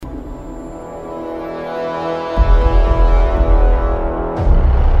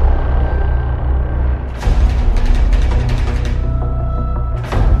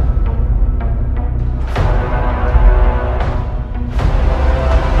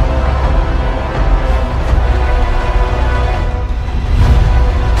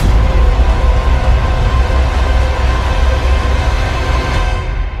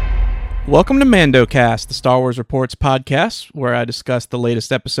Welcome to MandoCast, the Star Wars Reports podcast, where I discuss the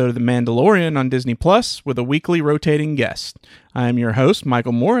latest episode of The Mandalorian on Disney Plus with a weekly rotating guest. I am your host,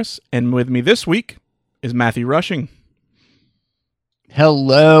 Michael Morris, and with me this week is Matthew Rushing.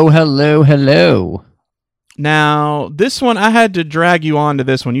 Hello. Now, this one, I had to drag you on to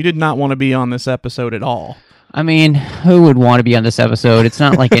this one. You did not want to be on this episode at all. I mean, who would want to be on this episode? It's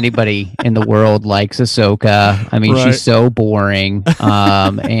not like anybody in the world likes Ahsoka. I mean, She's so boring.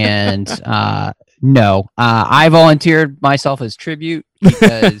 No, I volunteered myself as tribute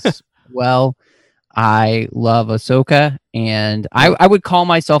because, well, I love Ahsoka, and I would call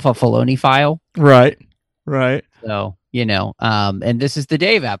myself a Filoni-phile. Right. So, and this is the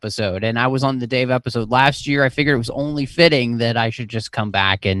Dave episode, and I was on the Dave episode last year. I figured it was only fitting that I should just come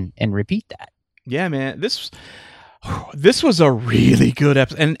back and repeat that. Yeah, man, this was a really good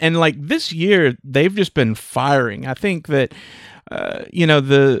episode, and like this year they've just been firing. I think that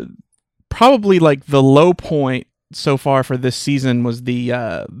probably like the low point so far for this season was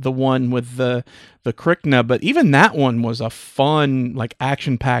the one with the Krykna, but even that one was a fun, like,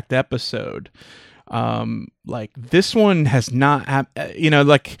 action-packed episode. Like this one has not,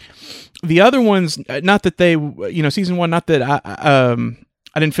 like the other ones. Not that they, season one. Not that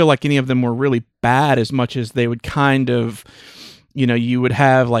I didn't feel like any of them were really bad as much as they would kind of, you would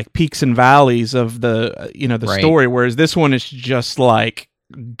have like peaks and valleys of the, the story. Whereas this one is just like,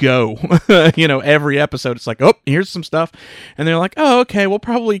 go, every episode it's like, oh, here's some stuff. And they're like, oh, okay, we'll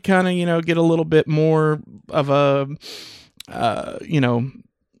probably kind of, get a little bit more of a,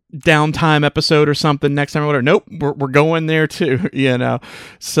 downtime episode or something next time or whatever. Nope, we're going there too,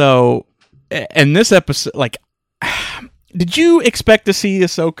 So, and this episode, like, did you expect to see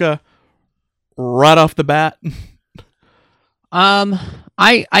Ahsoka right off the bat?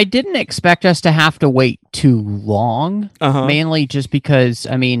 I didn't expect us to have to wait too long, mainly just because,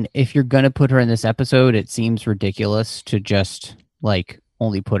 I mean, if you're going to put her in this episode, it seems ridiculous to just, like,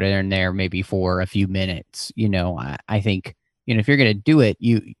 only put her in there maybe for a few minutes. I think, if you're going to do it,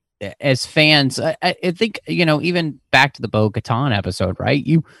 you, as fans, I think, even back to the Bo-Katan episode, right?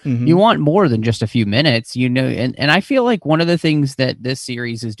 You want more than just a few minutes, and I feel like one of the things that this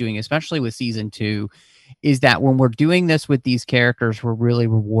series is doing, especially with season 2, is that when we're doing this with these characters, we're really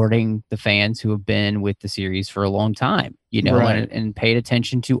rewarding the fans who have been with the series for a long time, and paid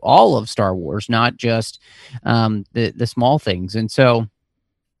attention to all of Star Wars, not just the small things. And so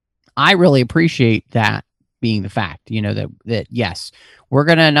I really appreciate that being the fact, that yes, we're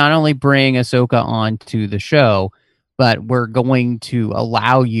going to not only bring Ahsoka onto the show, but we're going to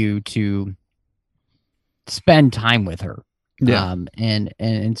allow you to spend time with her. Yeah.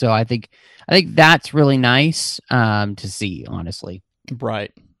 And so I think that's really nice to see, honestly.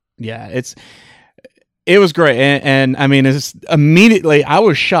 Right. Yeah, it was great. And I mean, it's immediately I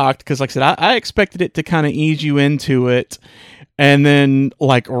was shocked because, like I said, I expected it to kind of ease you into it. And then,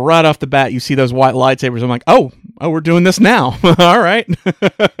 like, right off the bat, you see those white lightsabers. I'm like, oh, we're doing this now. All right.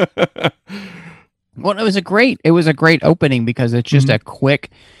 Well, it was a great opening because it's just a quick,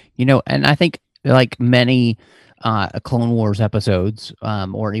 and I think like many Clone Wars episodes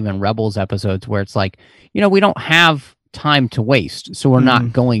or even Rebels episodes where it's like, we don't have time to waste, so we're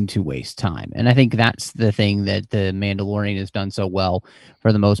not going to waste time. And I think that's the thing that the Mandalorian has done so well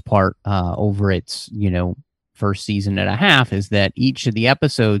for the most part over its, first season and a half, is that each of the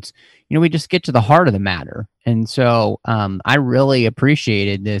episodes, we just get to the heart of the matter. And so I really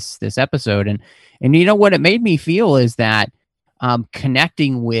appreciated this episode. And what it made me feel is that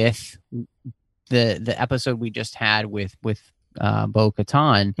connecting with the episode we just had with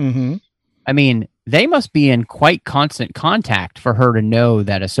Bo-Katan, I mean, they must be in quite constant contact for her to know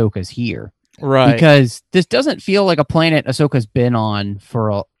that Ahsoka's here. Right. Because this doesn't feel like a planet Ahsoka's been on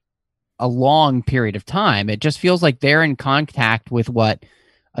for a long period of time. It just feels like they're in contact with what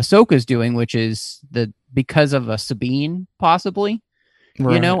Ahsoka's doing, which is because of a Sabine, possibly,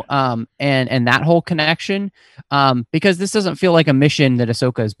 right. And that whole connection, because this doesn't feel like a mission that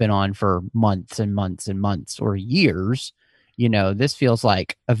Ahsoka has been on for months and months and months or years. This feels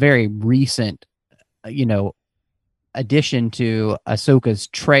like a very recent, addition to Ahsoka's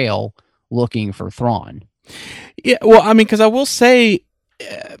trail looking for Thrawn. Yeah, well, I mean, because I will say,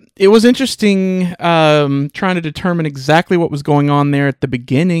 it was interesting trying to determine exactly what was going on there at the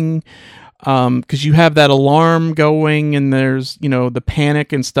beginning, because you have that alarm going and there's, the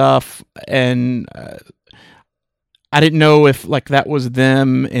panic and stuff, and I didn't know if, like, that was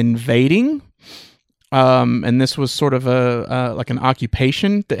them invading, and this was sort of like an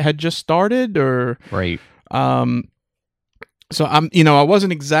occupation that had just started, or... Right. So I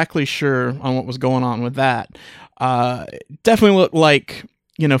wasn't exactly sure on what was going on with that. Definitely looked like,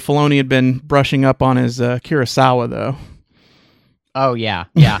 Filoni had been brushing up on his Kurosawa, though. Oh, yeah.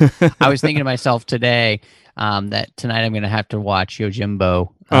 Yeah. I was thinking to myself today that tonight I'm going to have to watch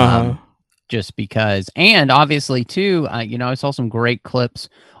Yojimbo just because. And obviously, too, I saw some great clips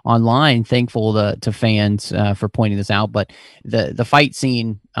online. Thankful to fans for pointing this out. But the fight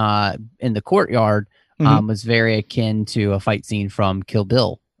scene in the courtyard was very akin to a fight scene from Kill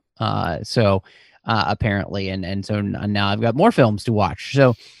Bill. Apparently. And so now I've got more films to watch.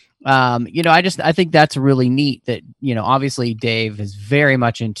 So, I think that's really neat that, obviously Dave is very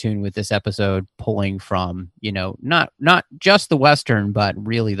much in tune with this episode, pulling from, not just the Western, but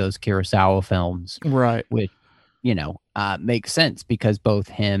really those Kurosawa films. Right. Which, makes sense because both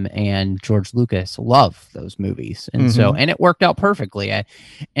him and George Lucas love those movies. And and it worked out perfectly.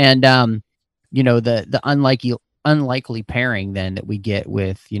 The unlikely pairing then that we get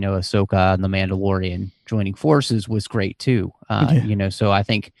with, Ahsoka and the Mandalorian joining forces was great too. So I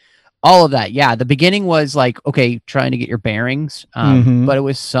think all of that. Yeah. The beginning was like, okay, trying to get your bearings. But it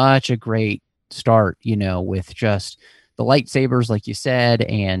was such a great start, with just the lightsabers, like you said.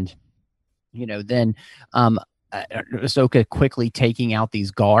 And, then, Ahsoka quickly taking out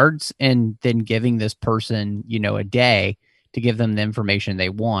these guards and then giving this person, a day to give them the information they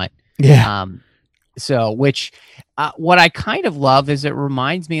want. Yeah. What I kind of love is it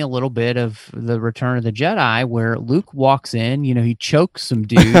reminds me a little bit of the Return of the Jedi, where Luke walks in, he chokes some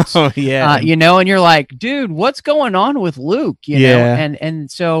dudes, oh, yeah. And you're like, dude, what's going on with Luke?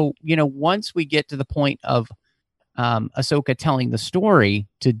 And so, once we get to the point of Ahsoka telling the story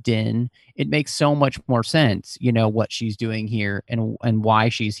to Din, it makes so much more sense, what she's doing here and why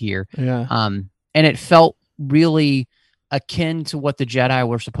she's here. Yeah. And it felt really akin to what the Jedi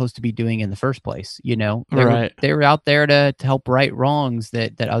were supposed to be doing in the first place. They were out there to help right wrongs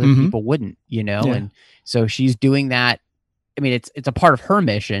that other people wouldn't, and so she's doing that. I mean, it's a part of her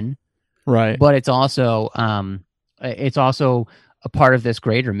mission, right? But it's also a part of this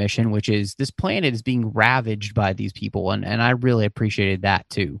greater mission, which is this planet is being ravaged by these people, and I really appreciated that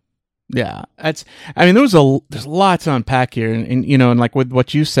too. Yeah, there's lots to unpack here, and like with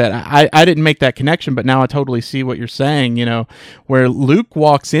what you said, I didn't make that connection, but now I totally see what you're saying. Where Luke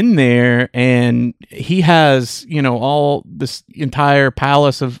walks in there and he has all this entire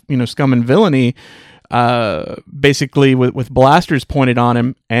palace of scum and villainy, basically with blasters pointed on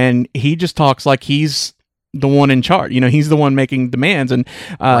him, and he just talks like he's the one in charge. He's the one making demands, and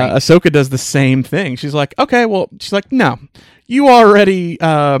right. Ahsoka does the same thing. She's like, okay, well, no. You already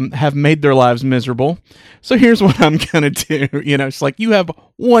have made their lives miserable, so here's what I'm gonna do. It's like, you have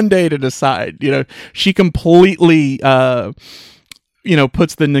one day to decide. She completely,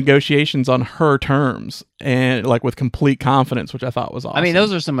 puts the negotiations on her terms, and like with complete confidence, which I thought was awesome. I mean,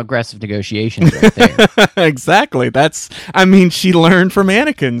 those are some aggressive negotiations right there. Exactly. She learned from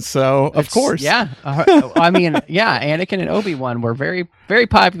Anakin, so of course. Yeah. Anakin and Obi-Wan were very, very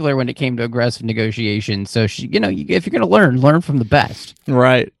popular when it came to aggressive negotiations. So if you're going to learn from the best.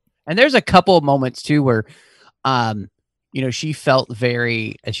 Right. And there's a couple of moments too where, she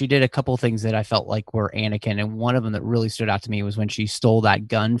did a couple of things that I felt like were Anakin. And one of them that really stood out to me was when she stole that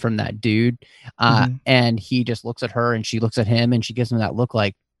gun from that dude. And he just looks at her and she looks at him and she gives him that look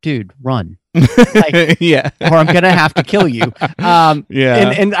like, dude, run. Yeah. Or I'm going to have to kill you.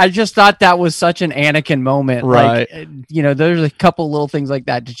 Yeah. And I just thought that was such an Anakin moment. Right. There's a couple little things like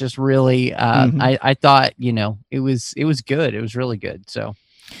that to just really, I thought, it was good. It was really good. So.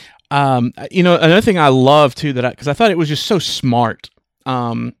 Another thing I love too, because I thought it was just so smart.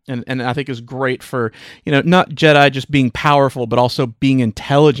 And I think it was great for, not Jedi just being powerful, but also being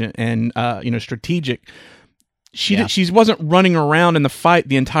intelligent and, strategic. She wasn't running around in the fight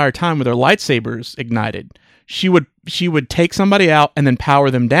the entire time with her lightsabers ignited. She would take somebody out and then power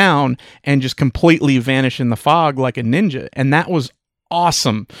them down and just completely vanish in the fog like a ninja. And that was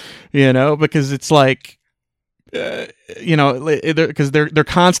awesome, because it's like, because they're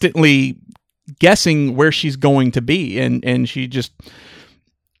constantly guessing where she's going to be, and she just,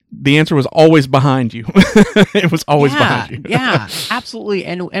 the answer was always behind you. It was always behind you. Yeah, absolutely.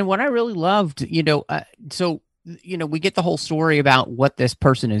 And what I really loved, we get the whole story about what this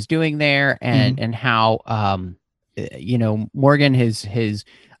person is doing there, and how Morgan has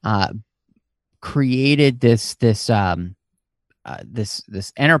created this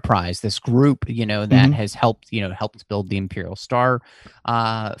enterprise, this group, that has helped build the Imperial Star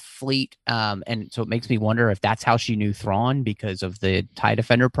fleet. And so it makes me wonder if that's how she knew Thrawn, because of the TIE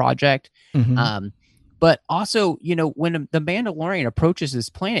Defender project. But also, when the Mandalorian approaches this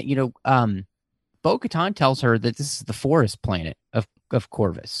planet, Bo-Katan tells her that this is the forest planet of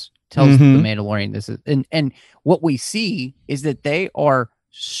Corvus. Tells the Mandalorian this is, and what we see is that they are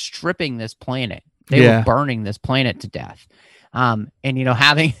stripping this planet. They were burning this planet to death. And,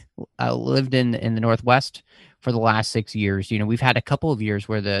 having lived in the Northwest for the last 6 years, we've had a couple of years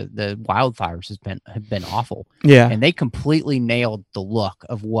where the wildfires have been awful. Yeah. And they completely nailed the look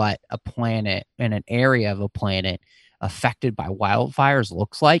of what a planet and an area of a planet affected by wildfires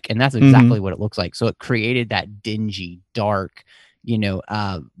looks like. And that's exactly what it looks like. So it created that dingy, dark,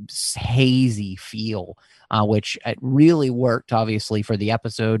 hazy feel, which it really worked, obviously, for the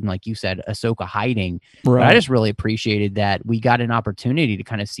episode. And like you said, Ahsoka hiding. Right. But I just really appreciated that we got an opportunity to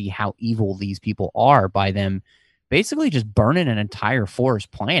kind of see how evil these people are by them basically just burning an entire forest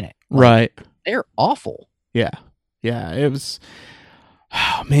planet. Right. They're awful. Yeah. Yeah. It was...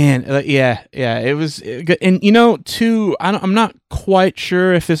 Oh man, it was good. And too, I'm not quite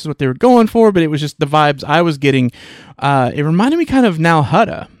sure if this is what they were going for, but it was just the vibes I was getting. It reminded me kind of Nal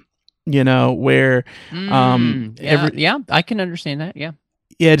Hutta, where I can understand that. Yeah,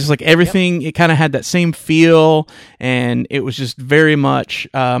 just like everything, It kind of had that same feel, and it was just very much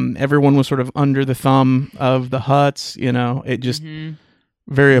everyone was sort of under the thumb of the Hutts. It just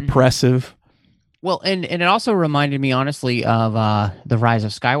very oppressive. Well, and it also reminded me, honestly, of The Rise of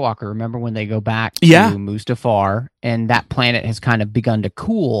Skywalker. Remember when they go back to Mustafar, and that planet has kind of begun to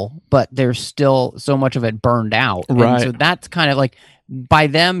cool, but there's still so much of it burned out. Right. And so that's kind of like, by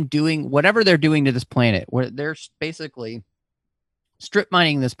them doing whatever they're doing to this planet, where they're basically strip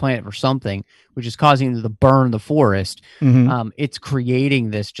mining this planet for something, which is causing them to burn the forest. It's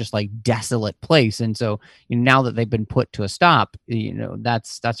creating this just like desolate place. And so now that they've been put to a stop,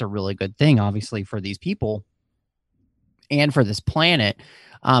 that's a really good thing, obviously, for these people and for this planet.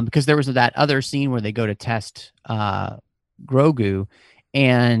 Because there was that other scene where they go to test Grogu,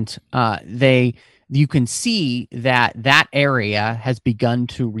 and you can see that area has begun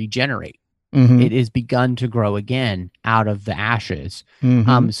to regenerate. It has begun to grow again out of the ashes.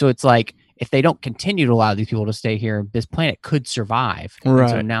 So it's like, if they don't continue to allow these people to stay here, this planet could survive. Right. And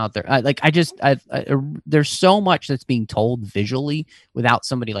so now they're there's so much that's being told visually without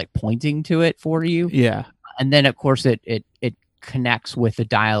somebody like pointing to it for you. Yeah. And then of course it connects with the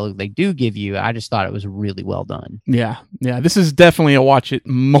dialogue they do give you. I just thought it was really well done. Yeah. This is definitely a watch it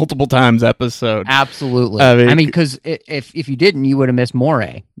multiple times episode. Absolutely. I mean, because if you didn't, you would have missed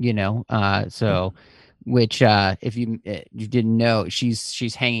Moray. So, which if you didn't know,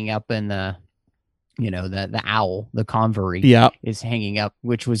 she's hanging up in the the owl, the convery, is hanging up,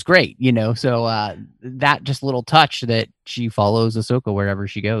 which was great. So that just little touch that she follows Ahsoka wherever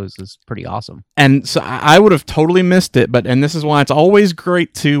she goes is pretty awesome. And so I would have totally missed it, and this is why it's always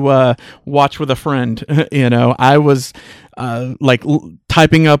great to watch with a friend. I was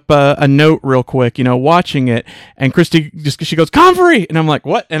typing up a note real quick, watching it, and Christy she goes, "Convery," and I'm like,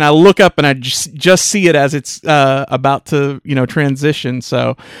 "What?" And I look up and I just see it as it's about to transition.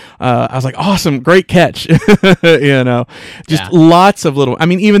 So I was like, "Awesome, great catch!" Lots of little. I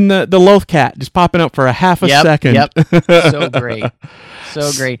mean, even the Loth cat just popping up for a half a second. So great.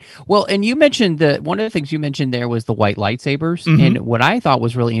 So great. Well, and you mentioned one of the things you mentioned there was the white lightsabers. And what I thought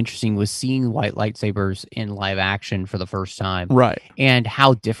was really interesting was seeing white lightsabers in live action for the first time. Right. And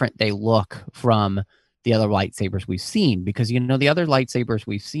how different they look from the other lightsabers we've seen. Because, the other lightsabers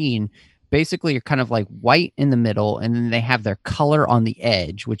we've seen basically are kind of like white in the middle, and then they have their color on the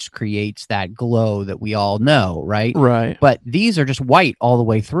edge, which creates that glow that we all know, right? Right. But these are just white all the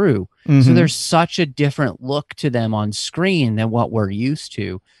way through. So there's such a different look to them on screen than what we're used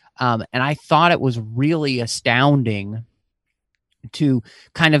to. And I thought it was really astounding to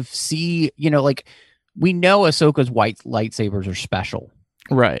kind of see, we know Ahsoka's white lightsabers are special.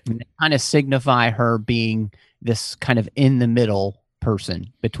 Right. And they kind of signify her being this kind of in the middle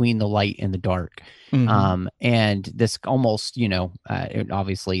person between the light and the dark. And this almost,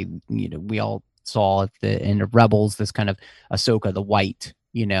 obviously, we all saw at the end of Rebels, this kind of Ahsoka the White,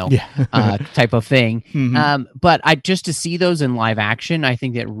 type of thing. But just to see those in live action, I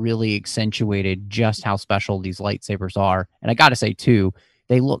think that really accentuated just how special these lightsabers are. And I got to say too,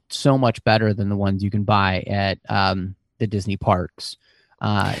 they looked so much better than the ones you can buy at the Disney parks.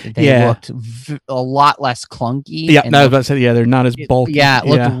 They looked a lot less clunky. Yeah, I was about to say, they're not as bulky. Yeah, it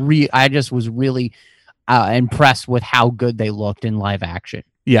looked I just was really impressed with how good they looked in live action.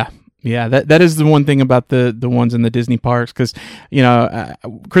 Yeah, that is the one thing about the ones in the Disney parks, because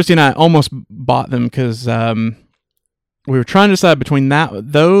Christy and I almost bought them because we were trying to decide between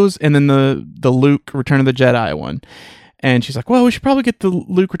those and then the Luke Return of the Jedi one. And she's like, well, we should probably get the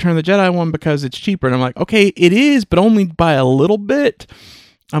Luke Return of the Jedi one because it's cheaper. And I'm like, okay, it is, but only by a little bit.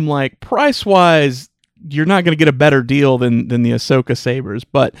 I'm like, price-wise, you're not going to get a better deal than the Ahsoka sabers.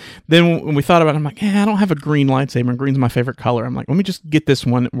 But then when we thought about it, I'm like, I don't have a green lightsaber, and green's my favorite color. I'm like, let me just get this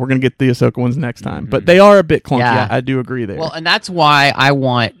one. We're going to get the Ahsoka ones next time. But they are a bit clunky. Yeah. I do agree there. Well, and that's why I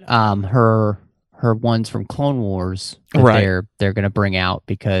want her ones from Clone Wars that Right. they're going to bring out,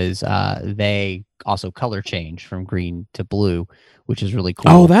 because they also color change from green to blue, which is really cool.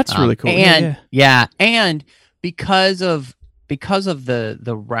 Oh, that's really cool. And and because of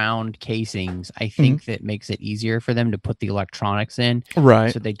the round casings, I think that makes it easier for them to put the electronics in,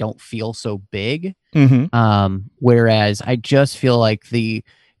 right, so they don't feel so big. Mm-hmm. Whereas I just feel like the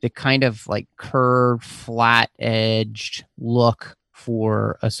kind of like curved, flat-edged look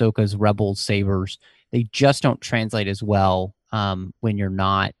for Ahsoka's Rebels sabers, they just don't translate as well when you're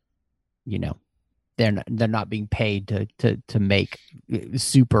not, they're not being paid to make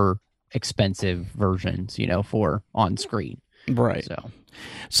super expensive versions, for on screen. Right.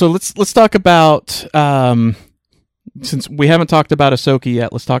 So let's talk about since we haven't talked about Ahsoka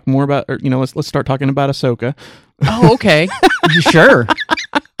yet, let's talk more about, let's start talking about Ahsoka. Oh, okay. Sure.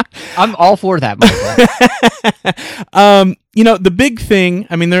 I'm all for that, Michael. The big thing,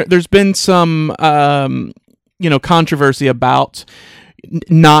 I mean, there's been some, controversy about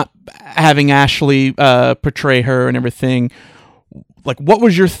not having Ashley portray her and everything. Like, what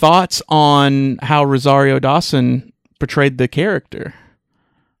was your thoughts on how Rosario Dawson portrayed the character?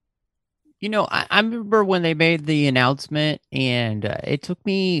 I remember when they made the announcement, and it took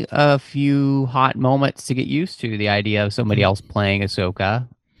me a few hot moments to get used to the idea of somebody else playing Ahsoka.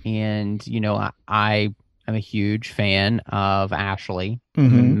 And, I am a huge fan of Ashley.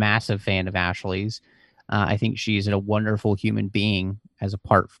 I'm a massive fan of Ashley's. I think she's a wonderful human being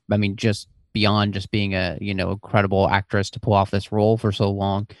just beyond just being a, incredible actress to pull off this role for so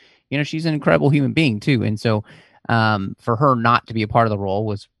long. She's an incredible human being too. And so for her not to be a part of the role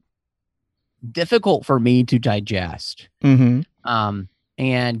was difficult for me to digest. But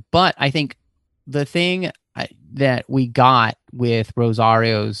I think the thing that we got with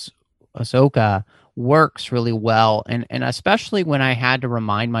Rosario's Ahsoka works really well, and especially when I had to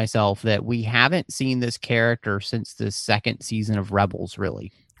remind myself that we haven't seen this character since the second season of Rebels,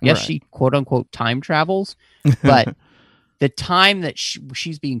 really. Yes, right. She quote unquote time travels, but the time that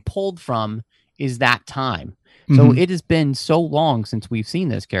she's being pulled from is that time. So it has been so long since we've seen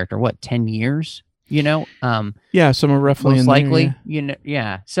this character. What, 10 years? Yeah, somewhere roughly most in likely. There,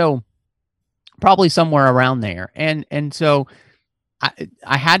 yeah. So probably somewhere around there. And so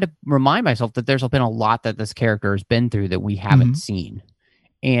I had to remind myself that there's been a lot that this character has been through that we haven't seen.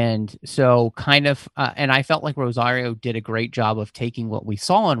 And so kind of, and I felt like Rosario did a great job of taking what we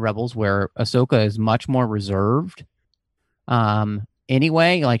saw in Rebels, where Ahsoka is much more reserved.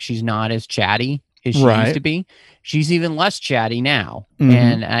 Anyway, like, she's not as chatty as she used to be. She's even less chatty now.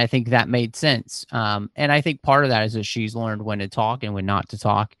 And I think that made sense. And I think part of that is that she's learned when to talk and when not to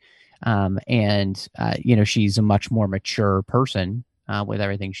talk. She's a much more mature person with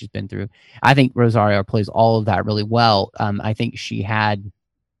everything she's been through. I think Rosario plays all of that really well. I think she had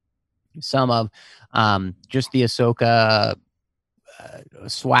some of just the Ahsoka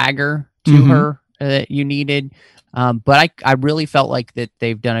swagger to her that you needed. But I really felt like that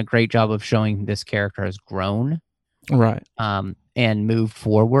they've done a great job of showing this character has grown, right, and moved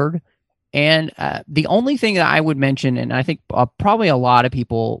forward. And the only thing that I would mention, and I think probably a lot of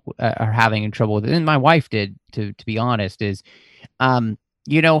people are having trouble with it, and my wife did, to be honest, is, her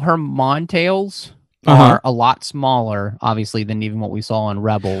Montails are a lot smaller, obviously, than even what we saw in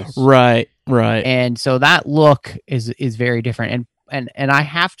Rebels. Right. And so that look is very different. And I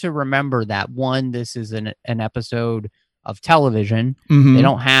have to remember that, one, this is an episode of television. They're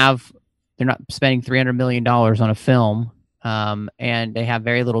not spending $300 million on a film, and they have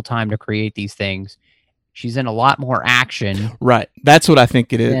very little time to create these things. She's in a lot more action. Right. That's what I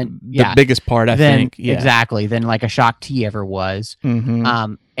think it is. The biggest part, I think. Yeah. Exactly. Than like a Shaak Ti ever was.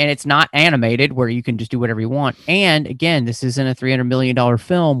 And it's not animated where you can just do whatever you want. And again, this isn't a $300 million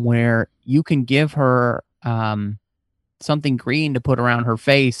film where you can give her something green to put around her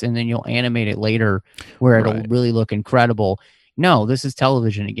face, and then you'll animate it later where it'll really look incredible. No, this is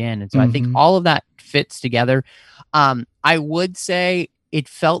television again. And so I think all of that fits together. I would say it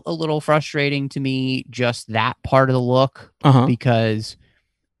felt a little frustrating to me, just that part of the look, because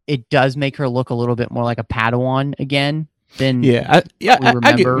it does make her look a little bit more like a Padawan again than I get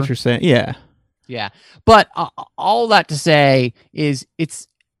what you're saying. Yeah. But all that to say is if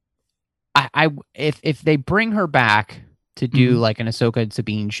they bring her back to do like an Ahsoka and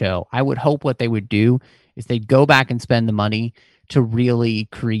Sabine show, I would hope what they would do is they'd go back and spend the money to really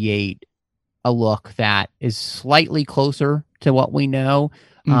create a look that is slightly closer to what we know,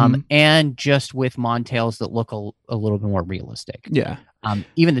 and just with Montails that look a little bit more realistic. Yeah.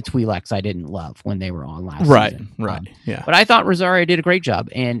 Even the Twi'leks I didn't love when they were on last season. Right. Yeah. But I thought Rosario did a great job.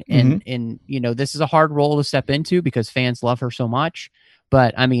 And this is a hard role to step into because fans love her so much.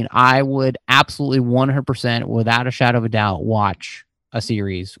 But I mean, I would absolutely 100%, without a shadow of a doubt, watch a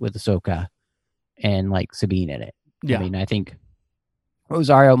series with Ahsoka and like Sabine in it. Yeah. I mean, I think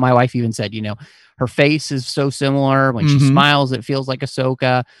Rosario, my wife even said, her face is so similar. When she smiles, it feels like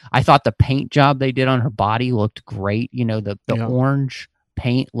Ahsoka. I thought the paint job they did on her body looked great. The orange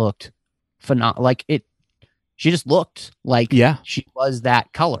paint looked phenomenal. Like she just looked like she was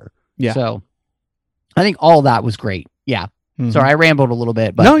that color. Yeah. So I think all that was great. Yeah. Sorry, I rambled a little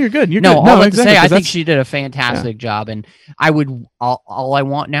bit, but no, you're good. You're good. No, all exactly, to say, I think she did a fantastic job, and all I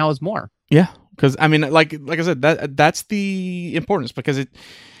want now is more. Yeah. Because I mean, like I said, that's the importance, because it.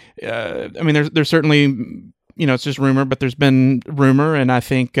 I mean, there's certainly, it's just rumor, but there's been rumor, and I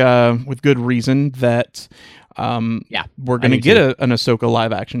think with good reason that we're going to get an Ahsoka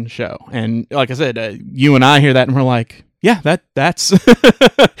live action show. And like I said, you and I hear that and we're like, yeah, that's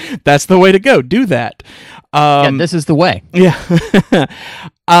that's the way to go. Do that. This is the way. Yeah.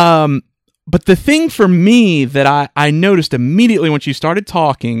 But the thing for me that I noticed immediately when she started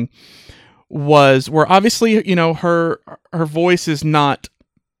talking was where obviously, her voice is not,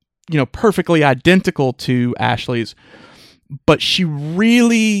 perfectly identical to Ashley's, but she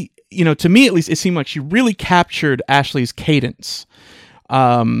really, to me at least, it seemed like she really captured Ashley's cadence.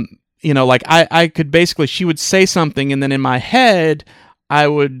 Like I could basically, she would say something and then in my head, I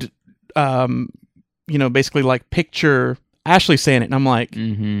would, basically like picture Ashley saying it. And I'm like,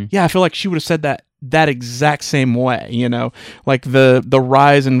 yeah, I feel like she would have said that exact same way, like the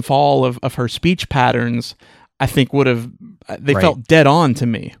rise and fall of her speech patterns, I think they felt dead on to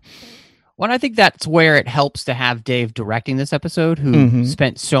me. Well, I think that's where it helps to have Dave directing this episode, who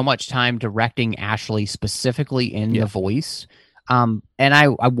spent so much time directing Ashley specifically in the voice. And I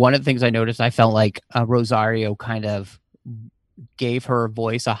one of the things I noticed, I felt like Rosario kind of gave her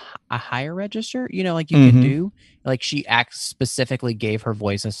voice a higher register, like you can do. Like she specifically gave her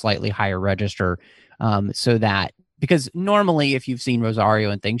voice a slightly higher register, so that, because normally if you've seen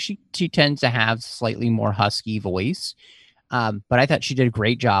Rosario and things, she tends to have slightly more husky voice. But I thought she did a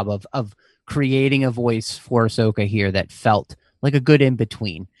great job of creating a voice for Ahsoka here that felt like a good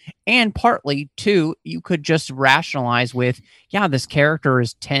in-between. And partly, too, you could just rationalize with, this character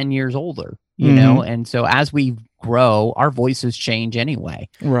is 10 years older, you know? And so as we grow, our voices change anyway.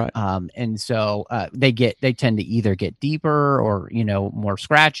 Right. And so they tend to either get deeper or, more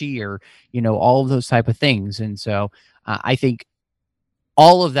scratchy or, all of those type of things. And so I think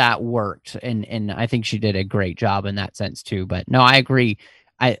all of that worked. And I think she did a great job in that sense too. But no, I agree.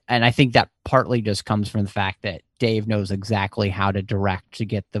 I think that partly just comes from the fact that Dave knows exactly how to direct to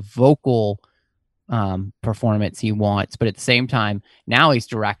get the vocal performance he wants, but at the same time, now he's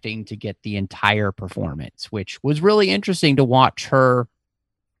directing to get the entire performance, which was really interesting to watch her.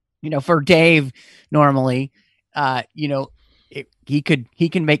 For Dave, normally, he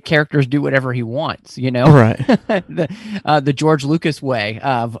can make characters do whatever he wants, right? the George Lucas way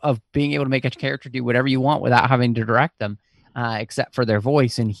of being able to make a character do whatever you want without having to direct them. Except for their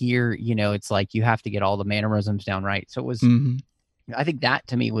voice. And here, it's like you have to get all the mannerisms down right. So it was, I think that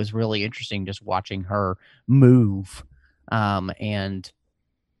to me was really interesting, just watching her move and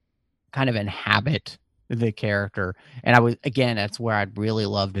kind of inhabit the character. And that's where I'd really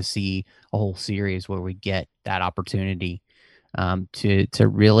love to see a whole series where we get that opportunity to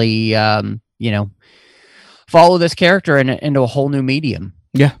really, follow this character into a whole new medium.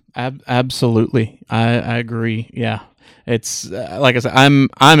 Yeah, absolutely. I agree. Yeah. It's like I said,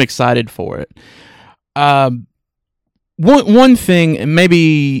 I'm excited for it. One thing, and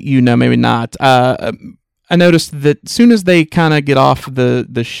maybe maybe not. I noticed that as soon as they kind of get off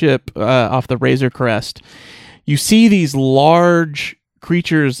the ship, off the Razor Crest, you see these large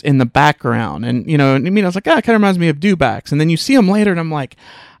creatures in the background, and I was like, it kind of reminds me of dewbacks. And then you see them later, and I'm like,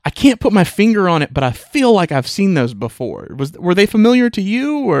 I can't put my finger on it, but I feel like I've seen those before. Were they familiar to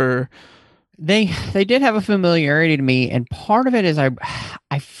you, or? They did have a familiarity to me, and part of it is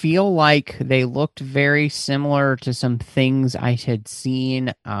I feel like they looked very similar to some things I had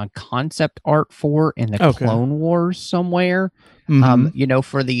seen concept art for in the Clone Wars somewhere.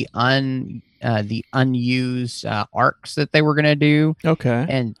 For the unused arcs that they were going to do. Okay,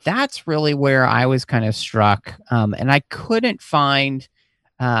 and that's really where I was kind of struck. And I couldn't find.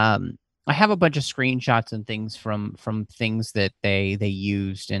 I have a bunch of screenshots and things from things that they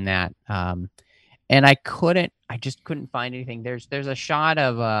used in that, and I just couldn't find anything. There's a shot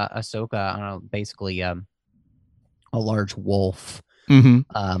of Ahsoka, I don't know, basically a large wolf.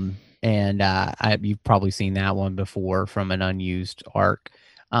 Mm-hmm. And you've probably seen that one before from an unused arc.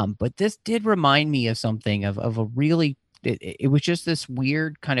 But this did remind me of something of a really. It was just this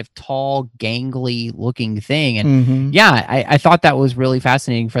weird kind of tall, gangly looking thing. And I thought that was really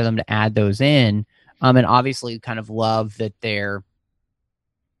fascinating for them to add those in. And obviously kind of love that they're,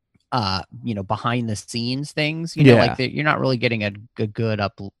 behind the scenes things, like you're not really getting a good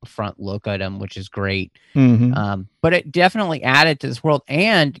up front look at them, which is great. But it definitely added to this world.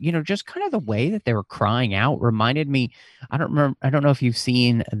 And, just kind of the way that they were crying out reminded me, I don't know if you've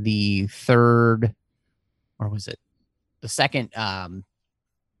seen the third, or was it the second? I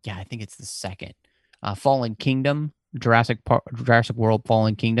think it's the second Fallen Kingdom, Jurassic World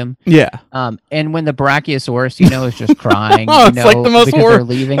Fallen Kingdom. Yeah. And when the Brachiosaurus, is just crying, it's like the most because they're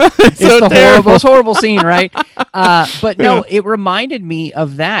leaving. It's so the most horrible scene, right? But no, it reminded me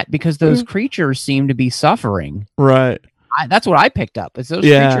of that because those creatures seem to be suffering. Right. That's what I picked up. Is those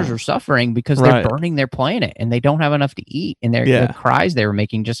creatures are suffering because they're burning their planet and they don't have enough to eat, and the cries they were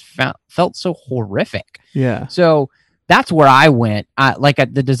making just felt so horrific. Yeah. So that's where I went.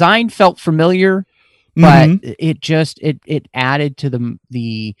 The design felt familiar, but it added to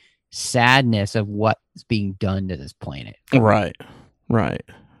the sadness of what's being done to this planet. Right.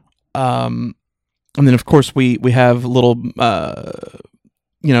 And then of course we have a little,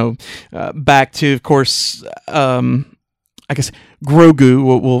 back to, of course, I guess Grogu.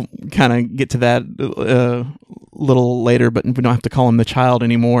 We'll kind of get to that a little later, but we don't have to call him the child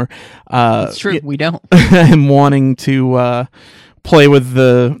anymore. It's true, we don't. Him wanting to play with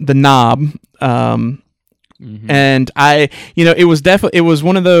the knob. And it was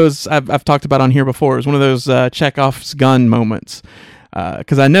one of those I've talked about on here before. It was one of those Chekhov's gun moments.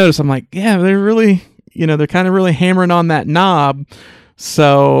 Because I noticed, I'm like, yeah, they're really, they're kind of really hammering on that knob.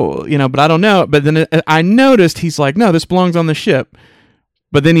 So, but I don't know. But then I noticed he's like, no, this belongs on the ship.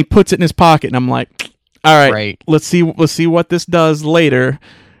 But then he puts it in his pocket, and I'm like, all right. Let's see what this does later.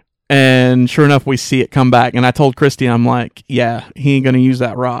 And sure enough, we see it come back. And I told Christy, I'm like, yeah, he ain't gonna use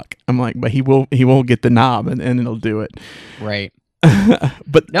that rock. I'm like, but he will get the knob, and it'll do it. Right.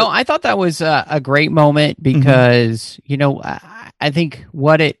 But no, I thought that was a great moment because I think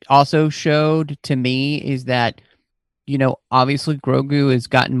what it also showed to me is that obviously Grogu has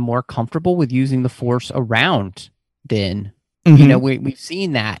gotten more comfortable with using the Force around Din. We've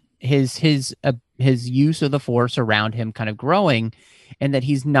seen that his use of the Force around him kind of growing, and that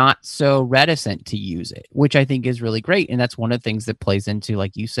he's not so reticent to use it, which I think is really great. And that's one of the things that plays into,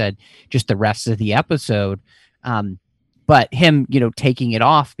 like you said, just the rest of the episode. But him, taking it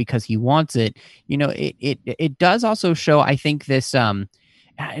off because he wants it, it does also show, I think, this, and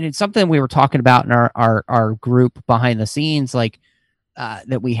it's something we were talking about in our group behind the scenes, like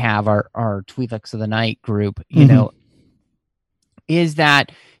that we have our Twi'leks of the Night group, is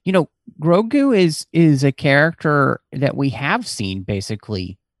that, Grogu is a character that we have seen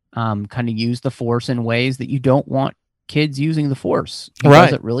basically kind of use the Force in ways that you don't want kids using the Force. He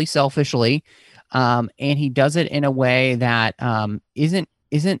does it really selfishly, and he does it in a way that isn't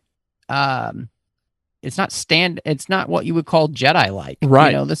it's not what you would call Jedi-like.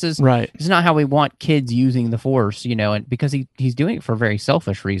 Right. This is not how we want kids using the Force, and because he's doing it for very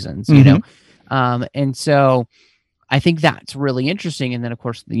selfish reasons, and so I think that's really interesting. And then, of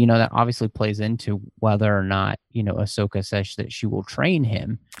course, that obviously plays into whether or not, Ahsoka says that she will train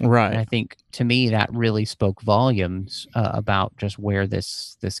him. Right. And I think, to me, that really spoke volumes about just where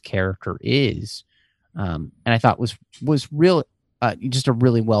this character is. And I thought was real, just a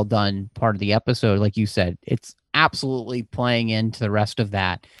really well done part of the episode. Like you said, it's absolutely playing into the rest of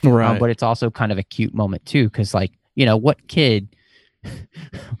that. Right. But it's also kind of a cute moment, too, because, what kid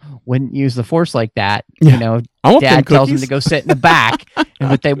wouldn't use the Force like that? Dad tells them to go sit in the back,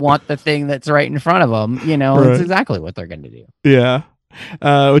 but they want the thing that's right in front of them. It's exactly what they're going to do. Yeah.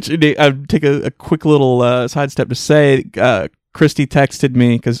 Which I'd take a quick little sidestep to say, Christy texted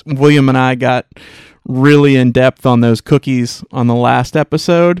me because William and I got really in depth on those cookies on the last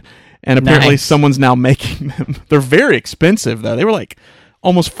episode, and apparently someone's now making them. They're very expensive though. They were like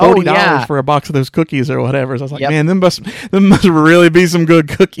almost $40 for a box of those cookies or whatever. So I was like, man, them must really be some good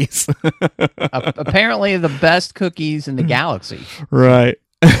cookies. Apparently the best cookies in the galaxy. Right.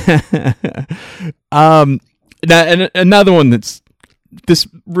 Now, and another one this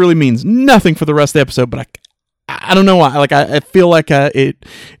really means nothing for the rest of the episode, but I don't know why. Like I feel like it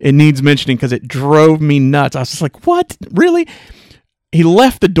needs mentioning because it drove me nuts. I was just like, what? Really? He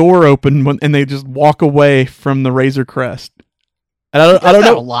left the door open and they just walk away from the Razor Crest. And I don't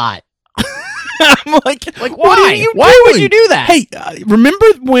know a lot. I'm like why? Why would you do that? Hey, remember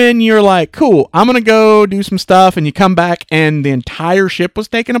when you're like, cool, I'm going to go do some stuff, and you come back and the entire ship was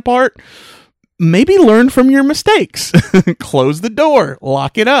taken apart? Maybe learn from your mistakes. Close the door.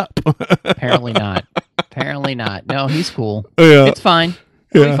 Lock it up. Apparently not. Apparently not. No, he's cool. Yeah. It's fine.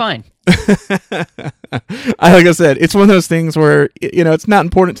 It'll be fine. Like I said, it's one of those things where, it's not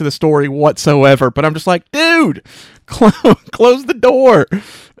important to the story whatsoever, but I'm just like, dude, close the door.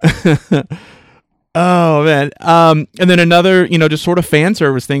 Oh, man. And then another, just sort of fan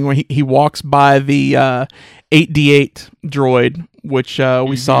service thing where he walks by the 8D8 droid, which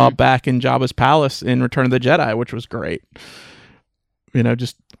we saw back in Jabba's palace in Return of the Jedi, which was great.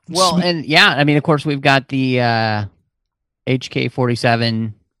 Just... Well, and yeah, I mean, of course, we've got the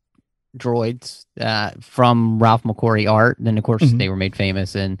HK-47 droids from Ralph McQuarrie art. Then, of course, they were made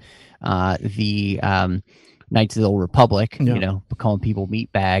famous in the Knights of the Old Republic, calling people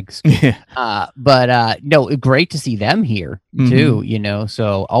meat bags. But no, great to see them here too,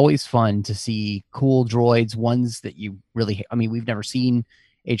 so always fun to see cool droids, ones that you really, I mean, we've never seen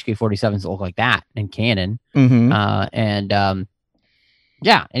HK-47s that look like that in canon.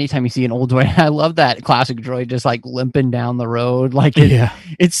 Yeah, anytime you see an old droid, I love that classic droid just like limping down the road, like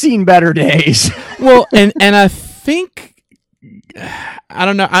it's seen better days. Well, and I think, I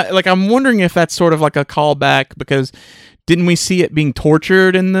don't know, I'm wondering if that's sort of like a callback, because didn't we see it being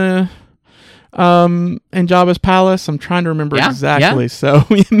tortured in the in Jabba's palace? I'm trying to remember exactly. So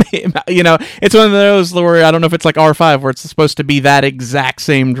it's one of those where I don't know if it's like R5 where it's supposed to be that exact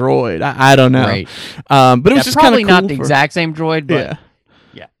same droid. I don't know. Right. But it was just probably cool not the exact same droid, but yeah.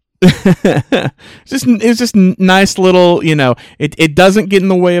 It's just nice little, it doesn't get in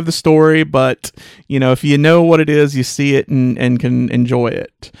the way of the story, but if you know what it is, you see it and can enjoy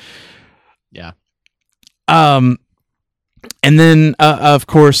it. Yeah. And then of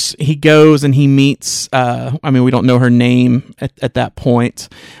course he goes and he meets we don't know her name at that point,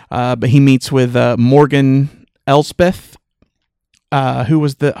 but he meets with Morgan Elspeth, who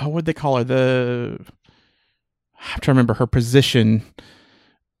was what'd they call her, I'm trying to remember her position.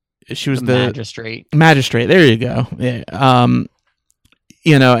 She was the magistrate. There you go. Yeah.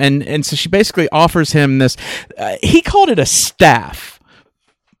 And so she basically offers him this. He called it a staff,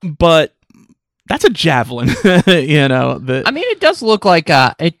 but that's a javelin. It does look like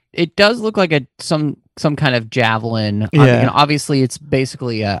it does look like some kind of javelin. Yeah. Obviously, it's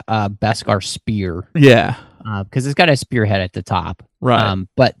basically a Beskar spear. Yeah. Because it's got a spearhead at the top. Right.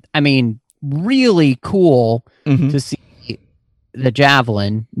 But really cool to see the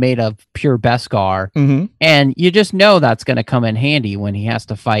javelin made of pure Beskar, and you just know that's going to come in handy when he has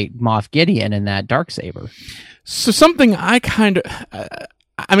to fight Moff Gideon in that Darksaber. So something I kind of,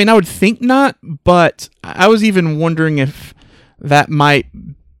 I would think not, but I was even wondering if that might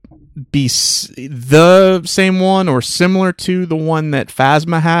be the same one or similar to the one that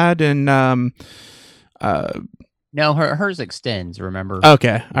Phasma had in No, hers extends. Remember?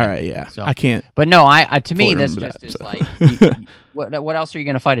 Okay, all right, yeah. So, I can't. But no, I to me this just is like, what else are you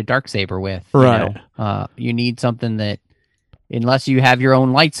going to fight a Darksaber with? Right. You need something that, unless you have your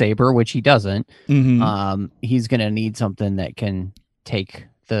own lightsaber, which he doesn't, he's going to need something that can take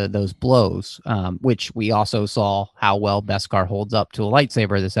those blows. Which we also saw how well Beskar holds up to a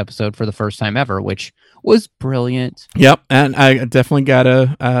lightsaber this episode for the first time ever, which was brilliant. Yep, and I definitely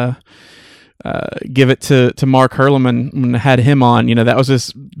gotta. Give it to Mark Herleman when I had him on. That was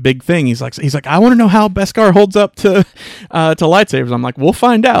this big thing. He's like, I want to know how Beskar holds up to lightsabers. I'm like, we'll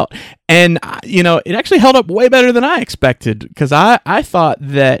find out. And it actually held up way better than I expected, because I thought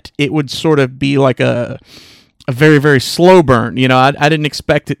that it would sort of be like a very, very slow burn. I didn't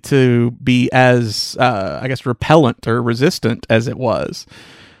expect it to be as I guess repellent or resistant as it was.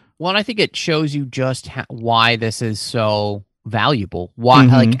 Well, and I think it shows you just why this is so valuable,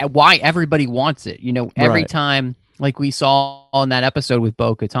 why everybody wants it. Every time, like we saw on that episode with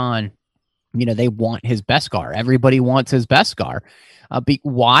Bo-Katan, they want his Beskar. Everybody wants his Beskar.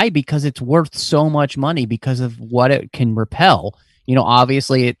 Why? Because it's worth so much money because of what it can repel.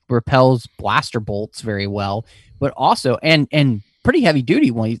 Obviously it repels blaster bolts very well, but also and pretty heavy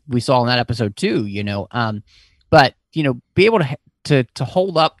duty when we saw in that episode too. But be able to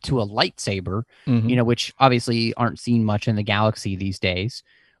hold up to a lightsaber, which obviously aren't seen much in the galaxy these days,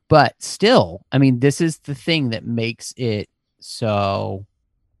 but still, this is the thing that makes it so,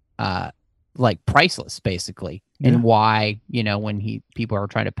 priceless, basically, and why when people are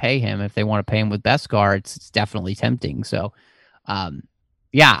trying to pay him, if they want to pay him with Beskar, it's definitely tempting. So,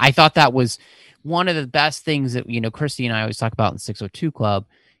 I thought that was one of the best things that Christy and I always talk about in 602 Club.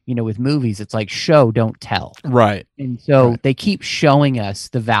 with movies, it's like show, don't tell. Right. And so they keep showing us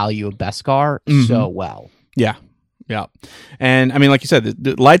the value of Beskar so well. Yeah. Yeah. And I mean, like you said,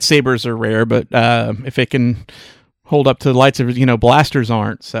 the lightsabers are rare, but if it can hold up to the lightsabers, blasters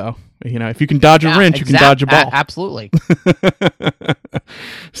aren't. So, if you can dodge a wrench, you can dodge a ball. Absolutely.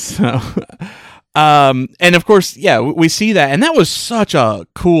 So, and of course, we see that. And that was such a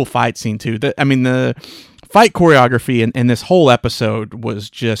cool fight scene, too. The fight choreography in this whole episode was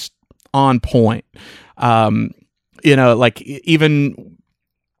just on point. Like even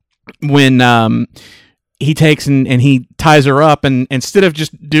when he takes and he ties her up, and instead of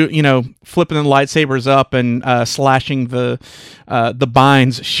just flipping the lightsabers up and slashing the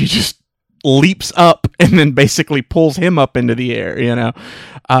binds, she just leaps up and then basically pulls him up into the air.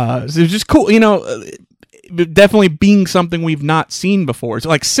 So it's just cool. Definitely being something we've not seen before. It's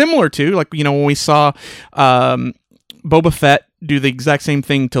like similar to when we saw Boba Fett do the exact same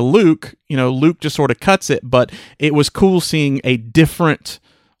thing to Luke. Luke just sort of cuts it, but it was cool seeing a different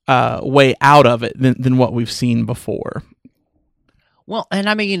way out of it than what we've seen before. Well, and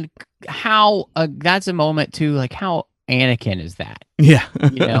I mean, how that's a moment too, like how Anakin is that? Yeah.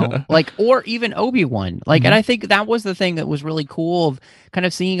 Or even Obi-Wan. And I think that was the thing that was really cool of kind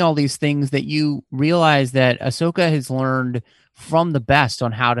of seeing all these things that you realize that Ahsoka has learned from the best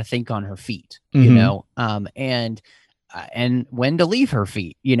on how to think on her feet, and when to leave her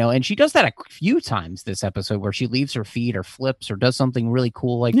feet, and she does that a few times this episode where she leaves her feet or flips or does something really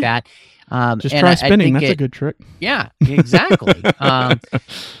cool like that. Just try spinning. That's a good trick. Yeah, exactly.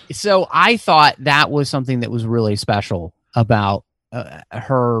 So I thought that was something that was really special about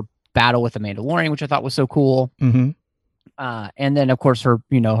her battle with the Mandalorian, which I thought was so cool. Mm-hmm. And then of course her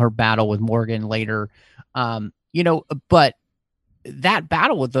battle with Morgan later, but that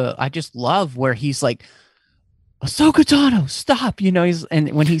battle with I just love where he's like, Ahsoka Tano, stop!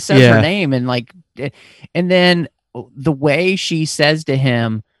 And when he says her name, and then the way she says to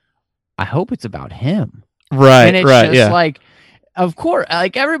him, I hope it's about him, right? And it's just like, of course,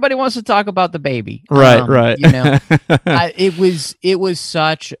 like everybody wants to talk about the baby, right? It was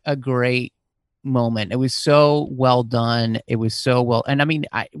such a great moment. It was so well done. It was so well, and I mean,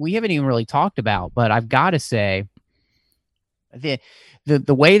 we haven't even really talked about, but I've got to say,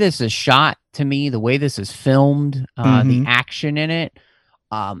 the way this is shot, to me, the way this is filmed, the action in it,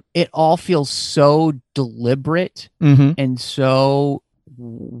 it all feels so deliberate and so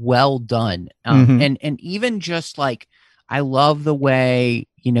well done. And even just like, I love the way,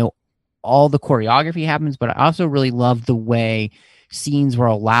 all the choreography happens, but I also really love the way scenes were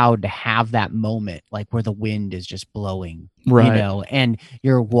allowed to have that moment, like where the wind is just blowing, and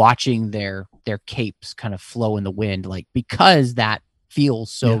you're watching their capes kind of flow in the wind, like, because that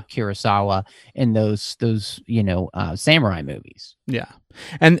feels so Kurosawa in those samurai movies. Yeah.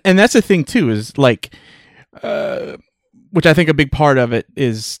 And that's the thing too, is like, which I think a big part of it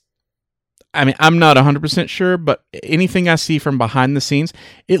is, I mean, I'm not 100% sure, but anything I see from behind the scenes,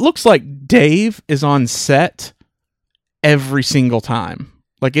 it looks like Dave is on set every single time.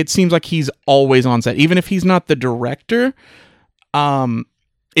 Like, it seems like he's always on set, even if he's not the director.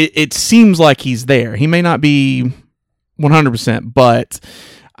 It seems like he's there. He may not be 100%, but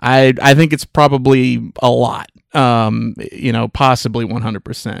I think it's probably a lot. Possibly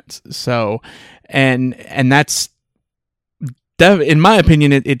 100%. So, and that's in my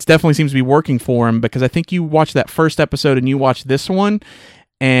opinion, it definitely seems to be working for him, because I think you watch that first episode and you watch this one,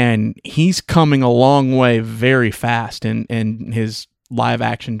 and he's coming a long way very fast in his live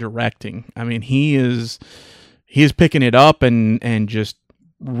action directing. I mean, he is picking it up and just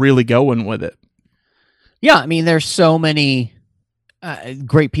really going with it. Yeah, I mean, there's so many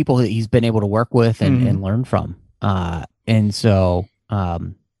great people that he's been able to work with and learn from, and so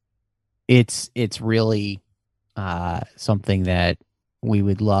it's really something that we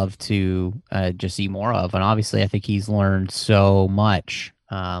would love to just see more of. And obviously, I think he's learned so much,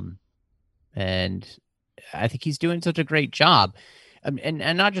 and I think he's doing such a great job.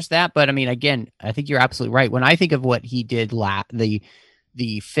 And not just that, but I mean, again, I think you're absolutely right. When I think of what he did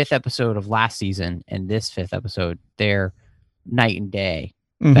the fifth episode of last season and this fifth episode, they're night and day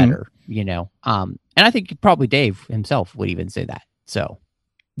better, and I think probably Dave himself would even say that. So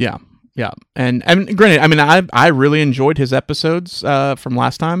yeah. And granted, I mean, I really enjoyed his episodes from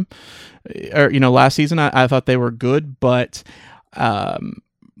last time, or last season. I thought they were good, but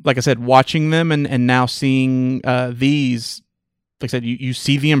like I said, watching them and now seeing these, like I said, you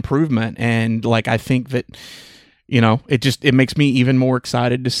see the improvement, and like, I think that it makes me even more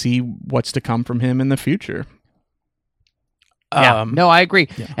excited to see what's to come from him in the future. Yeah, no, I agree.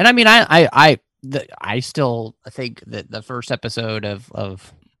 Yeah. And I mean, I still think that the first episode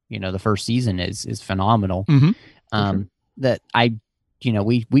of the first season is phenomenal. Sure. That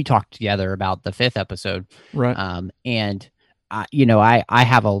we talked together about the 5th episode, right? And I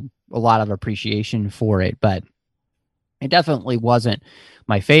have a lot of appreciation for it, but it definitely wasn't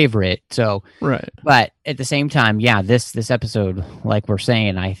my favorite. So, right. But at the same time, yeah, this episode, like we're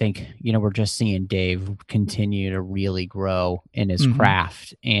saying, I think, we're just seeing Dave continue to really grow in his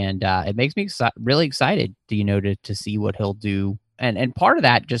craft. And it makes me really excited to see what he'll do. And part of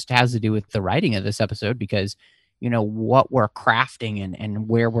that just has to do with the writing of this episode, because, what we're crafting and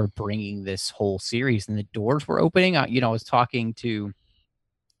where we're bringing this whole series and the doors we're opening. I was talking to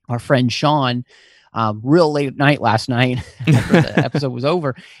our friend Sean real late at night last night after the episode was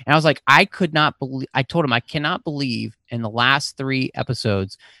over. And I was like, I told him, I cannot believe in the last 3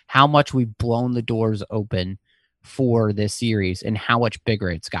 episodes how much we've blown the doors open for this series and how much bigger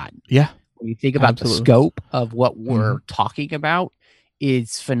it's gotten. Yeah. When you think about the scope of what we're talking about,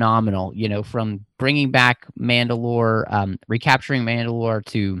 it's phenomenal. From bringing back Mandalore, recapturing Mandalore,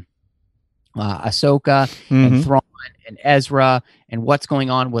 to Ahsoka and Thrawn and Ezra, and what's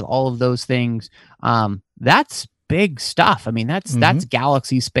going on with all of those things. That's big stuff. I mean, that's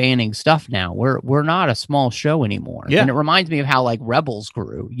galaxy spanning stuff now. We're not a small show anymore. Yeah. And it reminds me of how like Rebels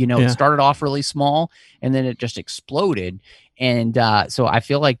grew. It started off really small and then it just exploded. And so I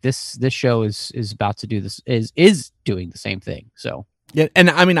feel like this show is about to do this, is doing the same thing. So yeah, and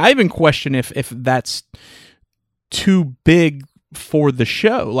I mean, I even question if that's too big for the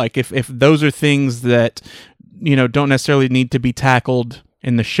show. Like if those are things that don't necessarily need to be tackled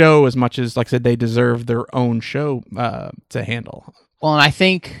in the show as much as, like I said, they deserve their own show to handle. Well, and I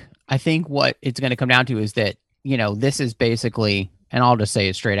think what it's going to come down to is that this is basically, and I'll just say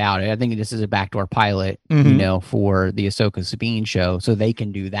it straight out, I think this is a backdoor pilot, for the Ahsoka Sabine show, so they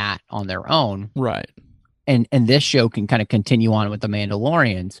can do that on their own, right? And this show can kind of continue on with the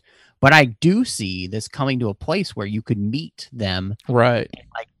Mandalorians. But I do see this coming to a place where you could meet them, right? In,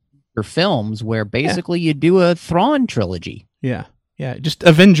 like, your films, where basically you do a Thrawn trilogy. Yeah, yeah, just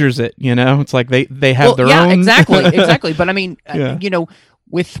Avengers it. It's like they have their own. exactly. But I mean,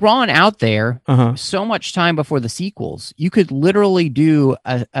 with Thrawn out there, so much time before the sequels, you could literally do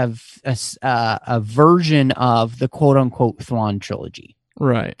a version of the quote unquote Thrawn trilogy.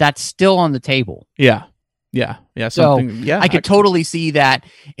 Right. That's still on the table. Yeah. Yeah. So I could totally see that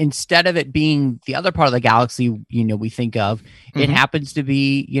instead of it being the other part of the galaxy, we think of, it happens to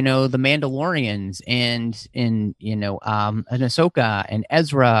be, the Mandalorians and Ahsoka and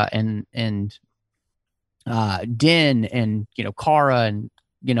Ezra and Din and, Cara and,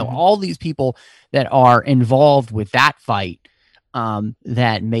 all these people that are involved with that fight,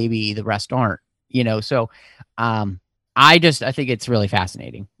 that maybe the rest aren't, so, I think it's really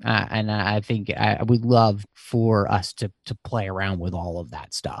fascinating, and I think I would love for us to play around with all of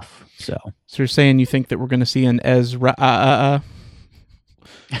that stuff. So you're saying you think that we're going to see an Ezra? I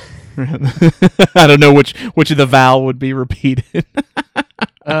don't know which of the vowel would be repeated.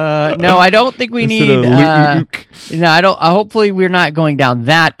 No, I don't think we need. No, I don't. Hopefully, we're not going down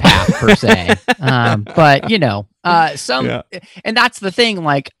that path per se. But and that's the thing.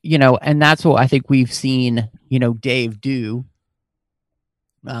 Like and that's what I think we've seen. Dave do.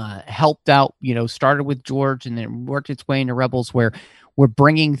 Helped out. Started with George and then worked its way into Rebels, where we're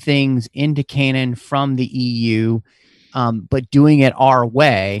bringing things into canon from the EU. But doing it our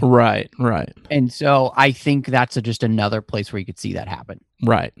way. Right. And so I think that's just another place where you could see that happen.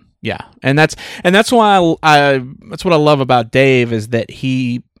 Right. Yeah. And that's why that's what I love about Dave, is that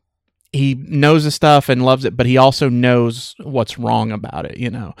he knows the stuff and loves it, but he also knows what's wrong about it.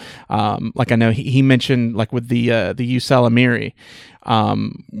 Like I know he mentioned, like with the Yusel Amiri,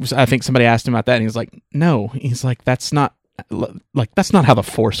 I think somebody asked him about that and he's like, no, he's like, that's not how the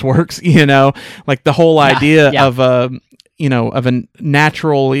Force works, like the whole idea of a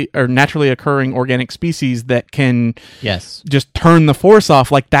naturally occurring organic species that can just turn the Force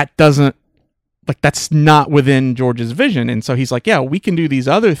off. Like that's not within George's vision. And so he's like, yeah, we can do these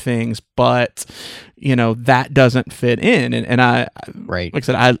other things, but that doesn't fit in. And I, right. Like I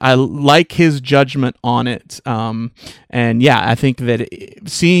said, I like his judgment on it. And yeah, I think that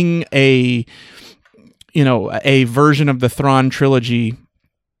seeing a version of the Thrawn trilogy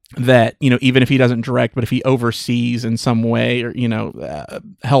that, even if he doesn't direct, but if he oversees in some way or,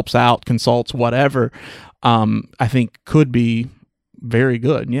 helps out, consults, whatever, I think could be very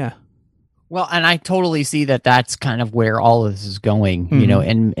good. Yeah. Well, and I totally see that that's kind of where all of this is going,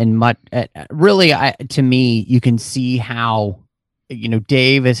 and much, really, to me, you can see how,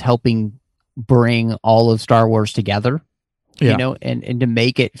 Dave is helping bring all of Star Wars together, and to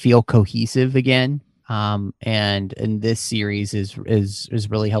make it feel cohesive again. And this series is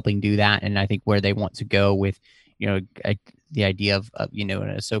really helping do that. And I think where they want to go with, the idea of an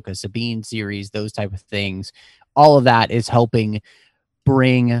Ahsoka Sabine series, those type of things, all of that is helping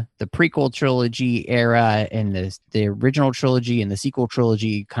bring the prequel trilogy era and the original trilogy and the sequel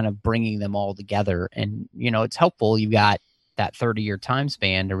trilogy, kind of bringing them all together. And, it's helpful. You got that 30-year time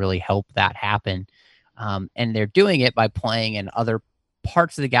span to really help that happen. And they're doing it by playing in other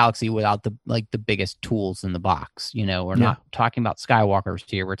parts of the galaxy without the biggest tools in the box. We're not talking about Skywalkers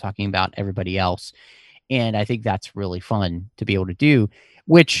here. We're talking about everybody else. And I think that's really fun to be able to do,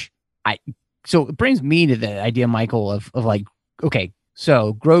 so it brings me to the idea, Michael, of like, okay,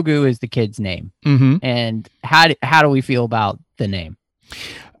 so Grogu is the kid's name. Mm-hmm. And how do we feel about the name?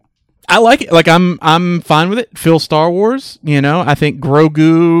 I like it. Like I'm fine with it. Feel Star Wars, I think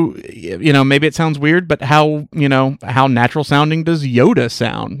Grogu, maybe it sounds weird, but how natural sounding does Yoda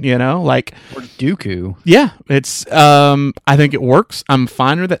sound, like, or Dooku. Yeah, it's I think it works. I'm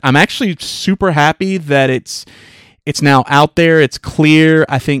fine with it. I'm actually super happy that it's now out there. It's clear.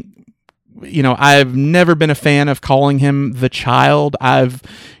 I think, I've never been a fan of calling him the child. I'm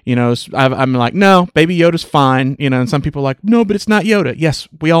like, no, Baby Yoda's fine. And some people are like, no, but it's not Yoda. Yes,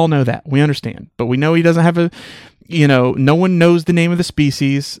 we all know that. We understand. But we know he doesn't have no one knows the name of the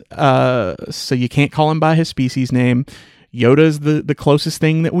species. So you can't call him by his species name. Yoda's the closest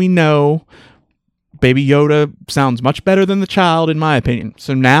thing that we know. Baby Yoda sounds much better than the child, in my opinion.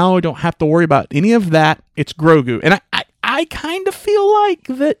 So now I don't have to worry about any of that. It's Grogu. And I kind of feel like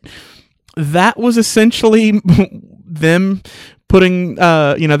that was essentially them putting,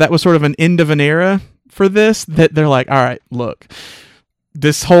 that was sort of an end of an era for this, that they're like, all right, look,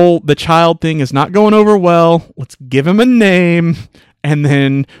 the child thing is not going over well. Let's give him a name, and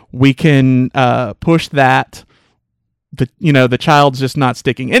then we can push that. The child's just not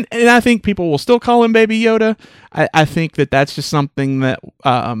sticking. And I think people will still call him Baby Yoda. I think that's just something that,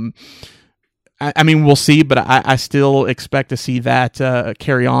 I mean, we'll see, but I still expect to see that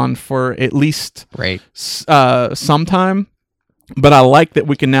carry on for at least some time. But I like that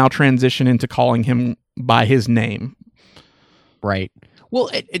we can now transition into calling him by his name. Right. Well,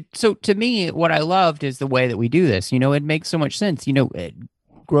 so to me, what I loved is the way that we do this. It makes so much sense.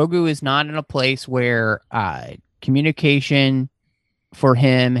 Grogu is not in a place where communication for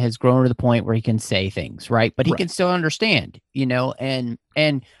him has grown to the point where he can say things, right? But he can still understand, and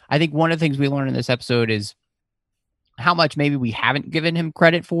I think one of the things we learned in this episode is how much maybe we haven't given him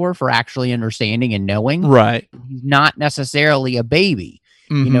credit for actually understanding and knowing. Right. He's not necessarily a baby.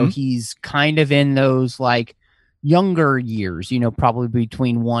 Mm-hmm. He's kind of in those like younger years, probably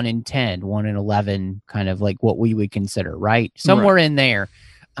between 1 and 10, 1 and 11, kind of like what we would consider, right? Somewhere in there.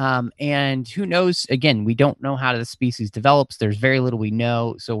 And who knows, again, we don't know how the species develops. There's very little we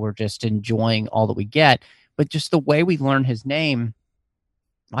know. So we're just enjoying all that we get. But just the way we learn his name,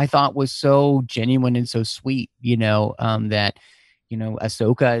 I thought was so genuine and so sweet, that,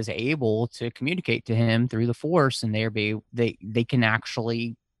 Ahsoka is able to communicate to him through the Force, and they can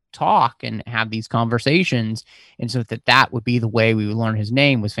actually talk and have these conversations. And so that would be the way we would learn his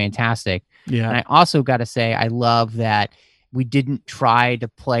name was fantastic. Yeah. And I also got to say, I love that we didn't try to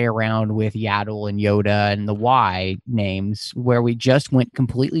play around with Yaddle and Yoda and the Y names, where we just went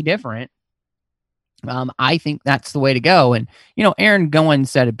completely different. I think that's the way to go. And, Aaron Goen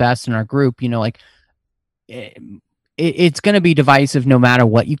said it best in our group, it's going to be divisive no matter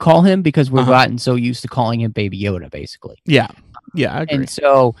what you call him, because we've gotten so used to calling him Baby Yoda, basically. Yeah. Yeah, I agree. And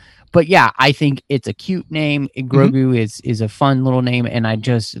so, but yeah, I think it's a cute name. Grogu is a fun little name. And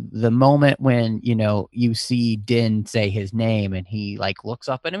the moment when, you see Din say his name and he like looks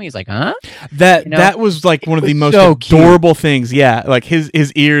up at him, he's like, huh? That was like one of the most adorable things. Yeah. Like his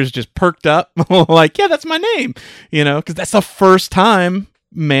ears just perked up. Like, yeah, that's my name, because that's the first time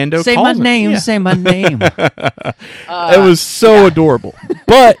Mando say calls my him. name, Yeah. say my name. It was so adorable.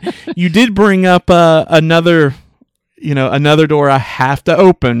 But you did bring up another door I have to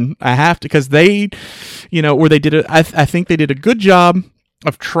open. Because they, where they did it, I think they did a good job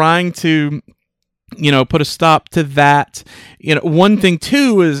of trying to, put a stop to that. One thing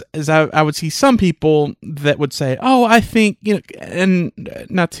too is I would see some people that would say, oh, I think, and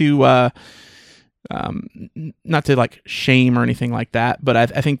not to like shame or anything like that, but I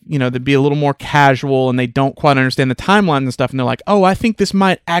think, they'd be a little more casual and they don't quite understand the timeline and stuff. And they're like, oh, I think this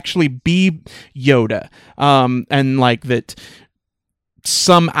might actually be Yoda. And like that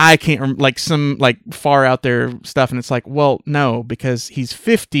some far out there stuff. And it's like, well, no, because he's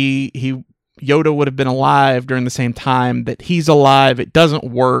 50, Yoda would have been alive during the same time that he's alive. It doesn't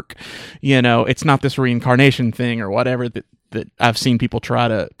work. It's not this reincarnation thing or whatever that I've seen people try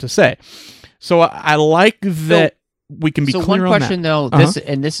to say. So I like that we can be clear on that. So one question though,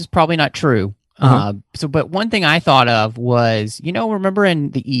 this is probably not true. But one thing I thought of was, remember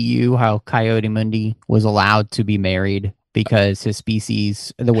in the EU how Coyote Mundi was allowed to be married because his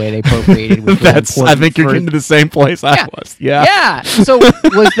species, the way they procreated, was I think you're getting to the same place I was. Yeah. Yeah. So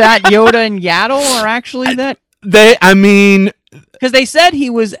was that Yoda and Yaddle, or actually that? Because they said he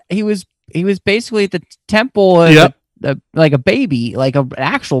was basically at the temple as like a baby, like an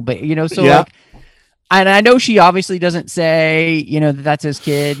actual baby, So like, and I know she obviously doesn't say, that that's his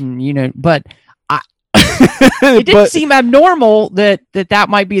kid, and but it didn't seem abnormal that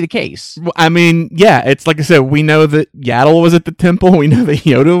might be the case. It's like I said, we know that Yaddle was at the temple. We know that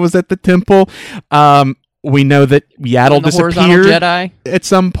Yoda was at the temple. We know that Yaddle disappeared at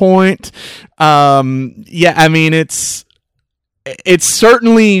some point. It's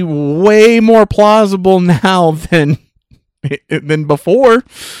certainly way more plausible now than before.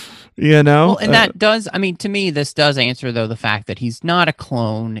 Well, and that does, to me, this does answer, though, the fact that he's not a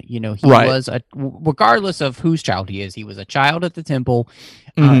clone. He was regardless of whose child he is, he was a child at the temple.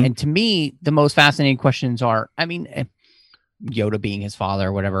 And to me, the most fascinating questions are, Yoda being his father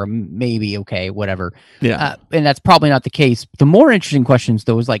or whatever, maybe, okay, whatever. Yeah. And that's probably not the case. The more interesting questions,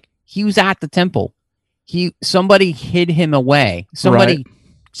 though, is like, he was at the temple. Somebody hid him away. Somebody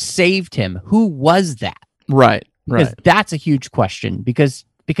saved him. Who was that? Right. Because that's a huge question. Because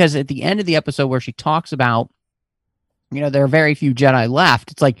at the end of the episode where she talks about, there are very few Jedi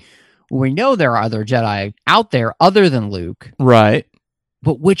left, it's like, we know there are other Jedi out there other than Luke. Right.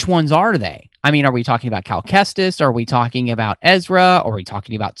 But which ones are they? Are we talking about Cal Kestis? Are we talking about Ezra? Are we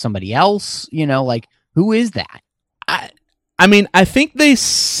talking about somebody else? Who is that? I think they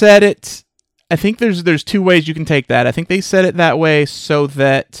said it. I think there's two ways you can take that. I think they said it that way so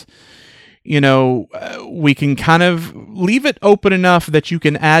that we can kind of leave it open enough that you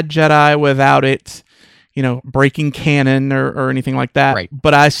can add Jedi without it, breaking canon or anything like that. Right.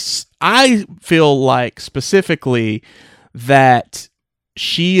 But I feel like specifically that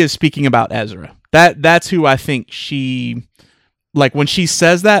she is speaking about Ezra. That's who I think she, like when she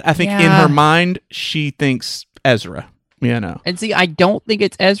says that, I think in her mind, she thinks Ezra, And see, I don't think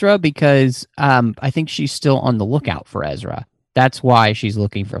it's Ezra because I think she's still on the lookout for Ezra. That's why she's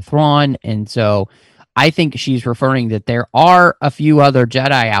looking for Thrawn. And so I think she's referring that there are a few other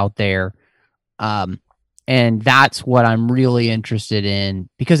Jedi out there. And that's what I'm really interested in.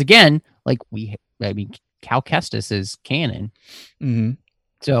 Because again, Cal Kestis is canon. Mm-hmm.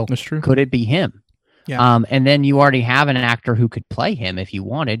 So that's true. Could it be him? Yeah. And then you already have an actor who could play him if you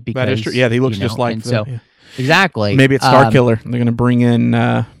wanted. Because, that is true. Yeah, he looks just like Exactly. Maybe it's Starkiller. They're going to bring in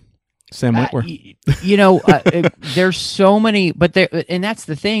Sam Witwer. There's so many, but and that's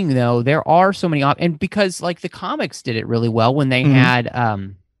the thing, though. There are so many, and because the comics did it really well when they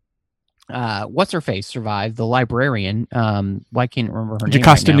had what's her face survive, the librarian. Why can't I remember her name?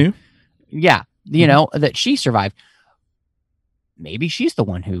 Jocasta Nu. Yeah, that she survived. Maybe she's the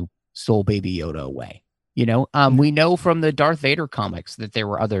one who stole Baby Yoda away. We know from the Darth Vader comics that there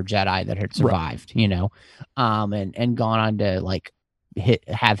were other Jedi that had survived. And gone on to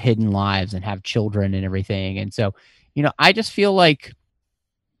have hidden lives and have children and everything. And so, I just feel like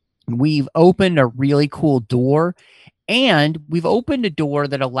we've opened a really cool door, and we've opened a door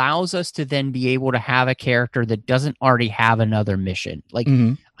that allows us to then be able to have a character that doesn't already have another mission.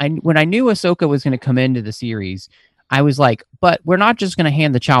 When I knew Ahsoka was going to come into the series, I was like, but we're not just going to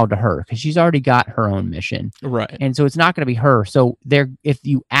hand the child to her because she's already got her own mission. Right. And so it's not going to be her. So if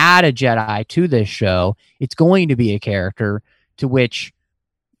you add a Jedi to this show, it's going to be a character to which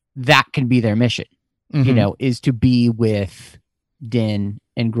that can be their mission, is to be with Din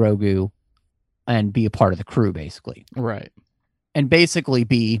and Grogu and be a part of the crew, basically. Right. And basically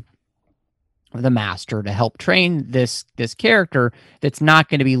be the master to help train this character that's not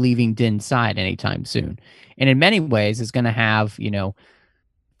going to be leaving Din's side anytime soon. And in many ways is going to have,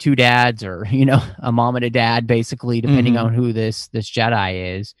 two dads or, a mom and a dad, basically, depending on who this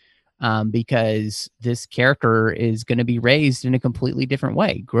Jedi is. Because this character is going to be raised in a completely different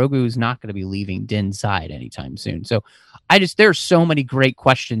way. Grogu is not going to be leaving Din's side anytime soon. So there's so many great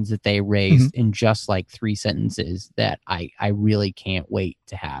questions that they raised in just 3 sentences that I really can't wait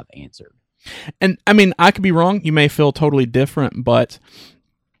to have answered. And I could be wrong. You may feel totally different, but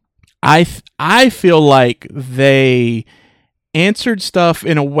I feel like they answered stuff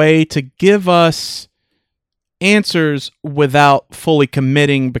in a way to give us answers without fully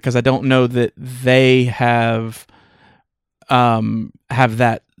committing, because I don't know that they have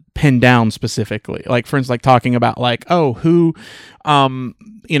that pinned down specifically. Like, for instance, talking about who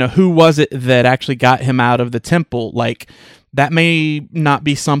was it that actually got him out of the temple? that may not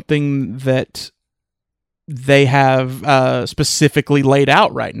be something that they have specifically laid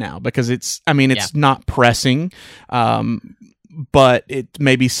out right now, because it's not pressing, but it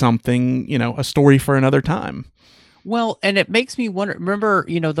may be something, a story for another time. Well, and it makes me wonder, remember,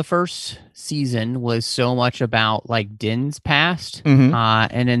 the first season was so much about like Din's past,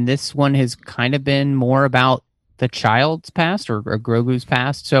 and then this one has kind of been more about the child's past or Grogu's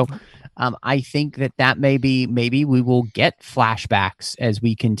past. So I think that maybe we will get flashbacks as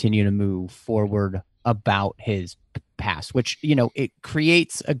we continue to move forward about his past, which, it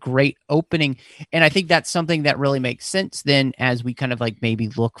creates a great opening. And I think that's something that really makes sense then as we kind of like maybe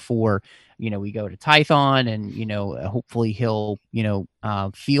look for, we go to Tython and, hopefully he'll,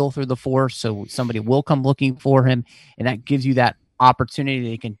 feel through the Force. So somebody will come looking for him. And that gives you that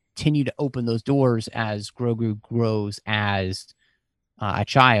opportunity to continue to open those doors as Grogu grows as a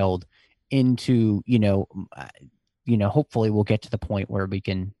child into, hopefully we'll get to the point where we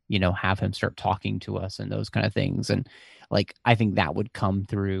can, have him start talking to us and those kind of things. And like, I think that would come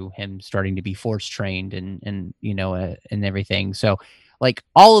through him starting to be Force trained and and everything. So like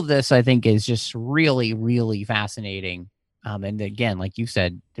all of this, I think, is just really, really fascinating. And again, like you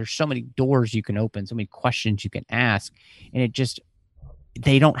said, there's so many doors you can open, so many questions you can ask, and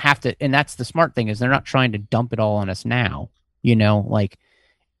they don't have to. And that's the smart thing, is they're not trying to dump it all on us now. Like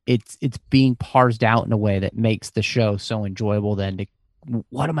it's being parsed out in a way that makes the show so enjoyable. Then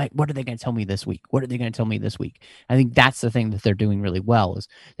what are they going to tell me this week? What are they going to tell me this week? I think that's the thing that they're doing really well, is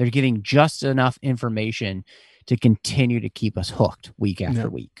they're giving just enough information to continue to keep us hooked week after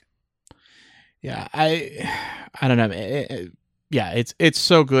week. Yeah, I don't know. It's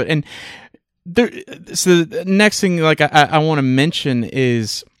so good. And so the next thing, like I want to mention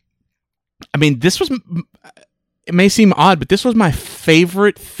is, this was, it may seem odd, but this was my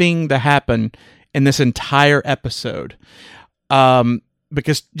favorite thing to happen in this entire episode.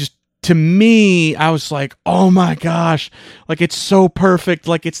 Because just to me, I was like, oh my gosh, like it's so perfect.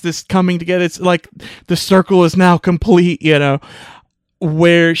 Like it's this coming together. It's like the circle is now complete,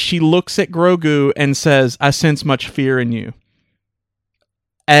 where she looks at Grogu and says, "I sense much fear in you."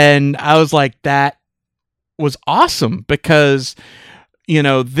 And I was like, that was awesome, because,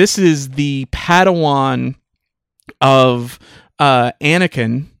 this is the Padawan of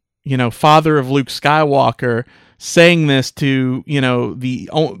Anakin, father of Luke Skywalker, saying this to,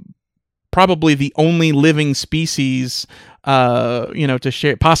 probably the only living species, to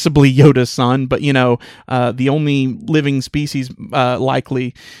share, possibly Yoda's son, but, the only living species,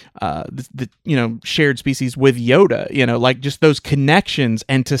 likely, the shared species with Yoda, like just those connections,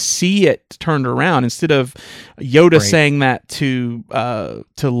 and to see it turned around, instead of Yoda saying that to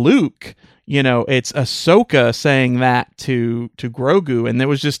Luke, it's Ahsoka saying that to Grogu. And there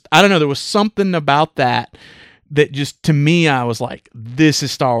was just, I don't know, there was something about that just, to me, I was like, this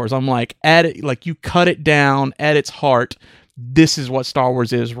is Star Wars. I'm like, like you cut it down at its heart. This is what Star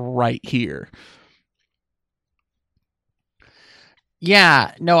Wars is right here.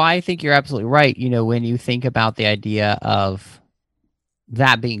 Yeah, no, I think you're absolutely right. When you think about the idea of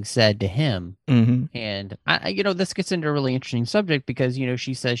that being said to him, and this gets into a really interesting subject, because,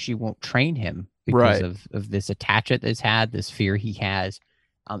 she says she won't train him because of this attachment that's had, this fear he has.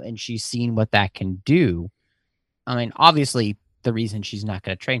 And she's seen what that can do. Obviously, the reason she's not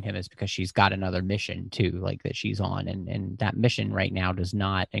going to train him is because she's got another mission too, like that she's on, and that mission right now does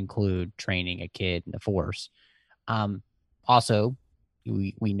not include training a kid in the Force. Also,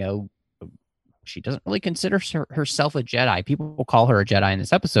 we know she doesn't really consider herself a Jedi. People will call her a Jedi in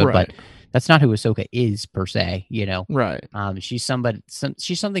this episode, but that's not who Ahsoka is per se. Right? She's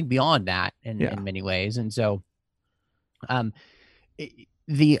she's something beyond that in many ways, and so,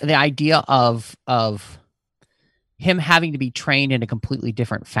 the idea of him having to be trained in a completely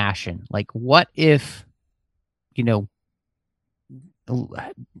different fashion. Like, what if,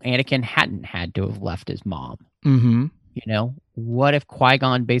 Anakin hadn't had to have left his mom? What if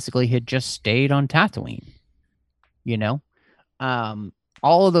Qui-Gon basically had just stayed on Tatooine?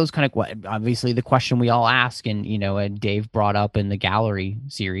 All of those kind of, obviously the question we all ask, and Dave brought up in the Gallery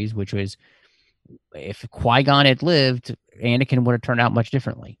series, which was, if Qui-Gon had lived, Anakin would have turned out much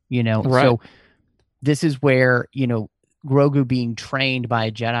differently, Right. So this is where, Grogu being trained by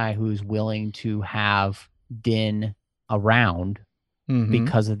a Jedi who's willing to have Din around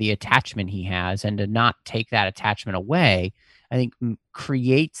because of the attachment he has, and to not take that attachment away, I think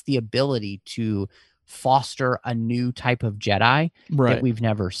creates the ability to foster a new type of Jedi that we've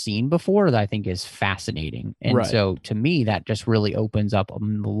never seen before, that I think is fascinating. And so to me, that just really opens up a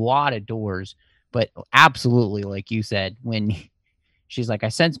lot of doors. But absolutely, like you said, when she's like, I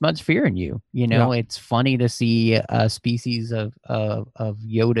sense much fear in you. You know, it's funny to see a species of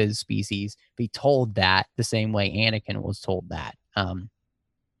Yoda's species be told that the same way Anakin was told that.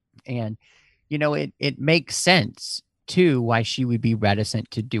 And you know, it makes sense too why she would be reticent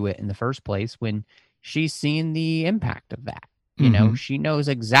to do it in the first place when she's seen the impact of that. You know, she knows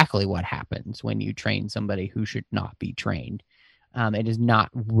exactly what happens when you train somebody who should not be trained. It is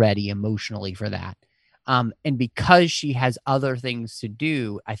not ready emotionally for that. And because she has other things to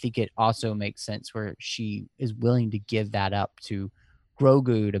do, I think it also makes sense where she is willing to give that up to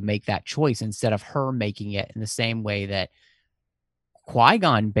Grogu to make that choice instead of her making it in the same way that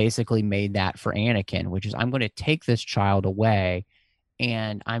Qui-Gon basically made that for Anakin, which is, I'm going to take this child away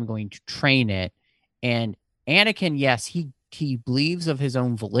and I'm going to train it. And Anakin, yes, he leaves of his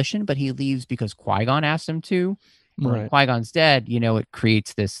own volition, but he leaves because Qui-Gon asked him to. When Qui-Gon's dead, you know, it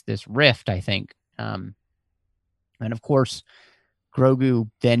creates this rift, I think. And of course, Grogu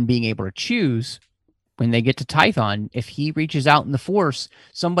then being able to choose when they get to Tython, if he reaches out in the Force,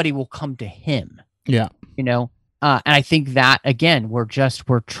 somebody will come to him. Yeah. You know, and I think that, again, we're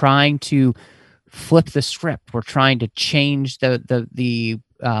trying to flip the script. We're trying to change the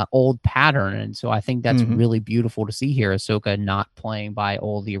old pattern. And so I think that's really beautiful to see here. Ahsoka not playing by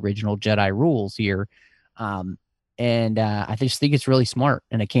all the original Jedi rules here. And I just think it's really smart,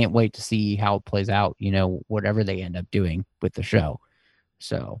 and I can't wait to see how it plays out, you know, whatever they end up doing with the show.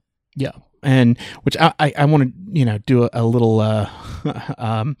 So, yeah. And which I want to, you know, do a little, I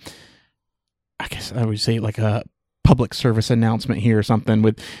guess I would say like a public service announcement here or something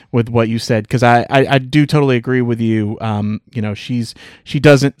with what you said. Cause I do totally agree with you. You know, she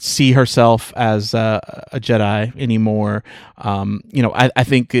doesn't see herself as a Jedi anymore. You know, I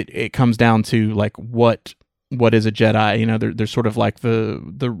think it comes down to like, what is a Jedi? You know, there's sort of like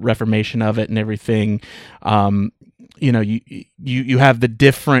the reformation of it and everything. You know, you have the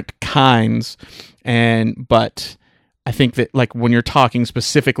different kinds, but I think that like when you're talking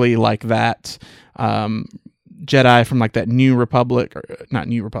specifically like that, Jedi from like that New Republic, or not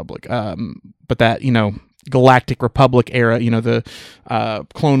New Republic, but that, you know, Galactic Republic era, you know, the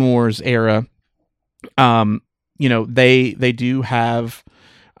Clone Wars era, you know, they do have,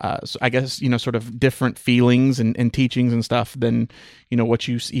 so I guess, you know, sort of different feelings and teachings and stuff than, you know, what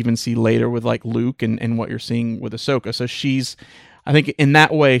you even see later with like Luke and what you're seeing with Ahsoka. So she's, I think in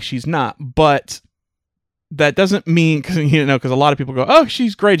that way she's not, but that doesn't mean, cause, you know, cause a lot of people go, oh,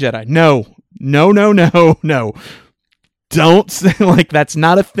 she's Grey Jedi. No. Don't say, like, that's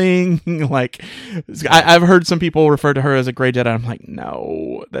not a thing. Like, I've heard some people refer to her as a Grey Jedi. I'm like,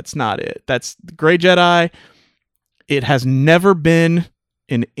 no, that's not it. That's Grey Jedi. It has never been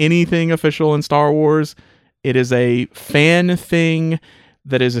in anything official in Star Wars. It is a fan thing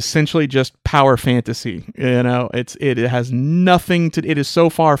that is essentially just power fantasy. You know, it has nothing to, it is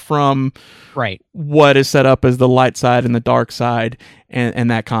so far from what is set up as the light side and the dark side and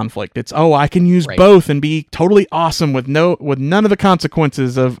that conflict. It's, oh, I can use both and be totally awesome with none of the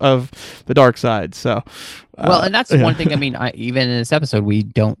consequences of the dark side. So, well, and that's one thing. I mean, even in this episode, we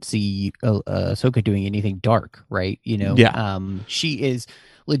don't see Ahsoka doing anything dark, right? You know, she is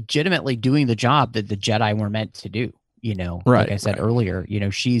legitimately doing the job that the Jedi were meant to do. You know, like I said earlier, you know,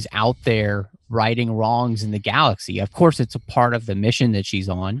 she's out there righting wrongs in the galaxy. Of course, it's a part of the mission that she's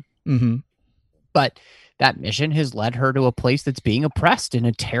on, but that mission has led her to a place that's being oppressed in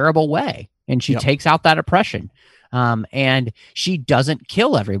a terrible way, and she takes out that oppression. And she doesn't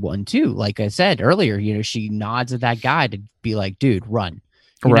kill everyone too. Like I said earlier, you know, she nods at that guy to be like, dude, run,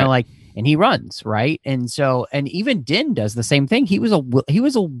 you know, like, and he runs. Right. And so, and even Din does the same thing. He was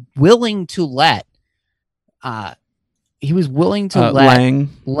willing to let, let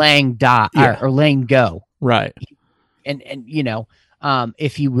Lang die or Lang go. Right. And, you know,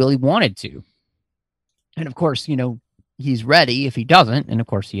 if he really wanted to. And of course, you know, he's ready if he doesn't. And of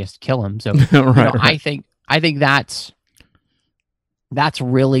course he has to kill him. So, you know, I think that's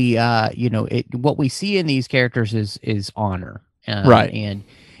really, you know, what we see in these characters is honor. And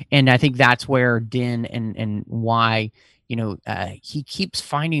I think that's where Din and why, you know, he keeps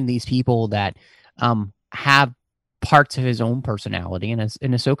finding these people that have parts of his own personality, and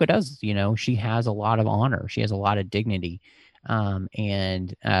Ahsoka does. You know, she has a lot of honor, she has a lot of dignity,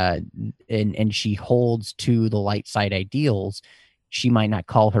 and she holds to the light side ideals. She might not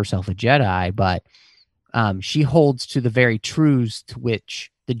call herself a Jedi, but she holds to the very truths to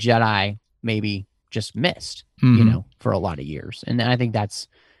which the Jedi maybe just missed, you know, for a lot of years. And I think that's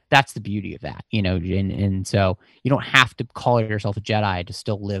the beauty of that, you know, and so you don't have to call yourself a Jedi to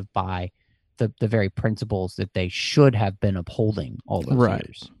still live by the very principles that they should have been upholding all those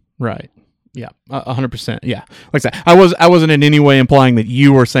years. Right. Yeah, 100%. Yeah, like I said, I wasn't in any way implying that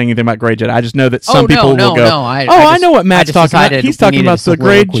you were saying anything about Gray Jedi. I just know that some people will go, I know what Matt's talking about. He's talking about the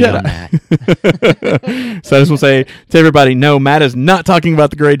Gray Jedi. So I just want to say to everybody, no, Matt is not talking about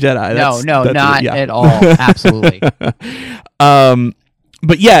the Gray Jedi. That's not at all. Absolutely.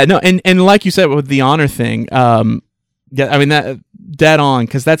 But yeah, no, and like you said with the honor thing, yeah, I mean that dead on,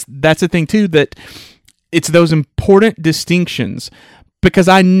 because that's the thing too, that it's those important distinctions. Because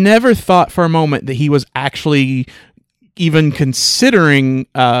I never thought for a moment that he was actually even considering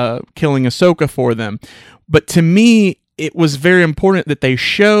killing Ahsoka for them. But to me, it was very important that they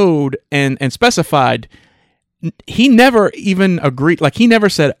showed and specified. He never even agreed. Like, he never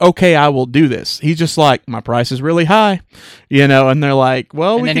said, okay, I will do this. He's just like, my price is really high. And they're like,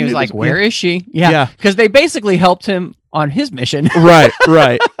 well, and then he was like, where is she? Yeah. Because they basically helped him on his mission.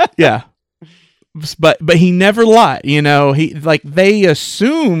 Right. Yeah. But he never lied, he, like, they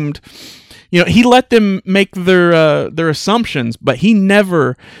assumed, he let them make their assumptions, but he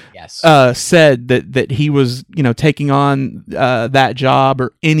never said that he was, taking on that job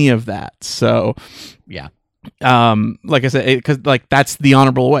or any of that. So yeah. Like I said, because like that's the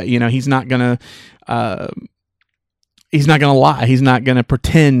honorable way, he's not gonna lie. He's not gonna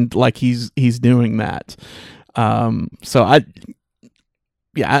pretend like he's doing that. So I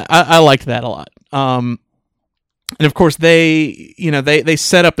liked that a lot. And of course they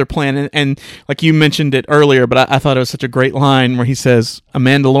set up their plan, and like you mentioned it earlier, but I thought it was such a great line where he says, "A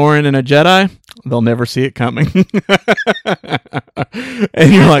Mandalorian and a Jedi, they'll never see it coming."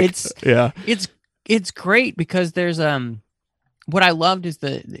 And you're like, it's great because there's what I loved is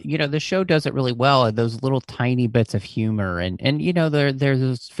the show does it really well, those little tiny bits of humor, and there's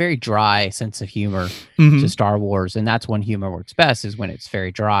this very dry sense of humor to Star Wars, and that's when humor works best, is when it's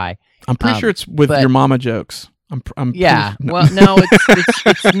very dry. I'm pretty sure it's with your mama jokes. Yeah. Well, no,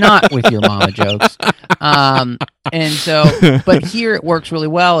 it's not with your mama jokes. And so, but here it works really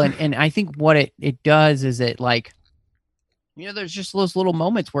well, and I think what it does is it, like, there's just those little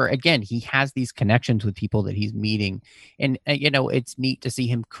moments where, again, he has these connections with people that he's meeting, and it's neat to see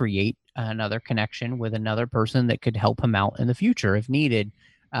him create another connection with another person that could help him out in the future if needed,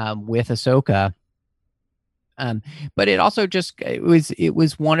 with Ahsoka. But it also it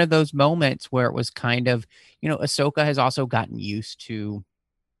was one of those moments where it was kind of, Ahsoka has also gotten used to,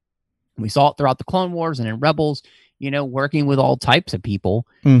 we saw it throughout the Clone Wars and in Rebels, working with all types of people,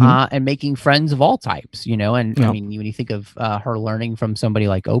 and making friends of all types, and I mean, when you think of her learning from somebody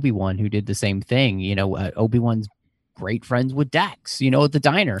like Obi-Wan, who did the same thing, Obi-Wan's great friends with Dax, at the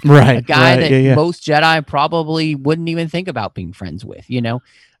diner, right? A guy that most Jedi probably wouldn't even think about being friends with,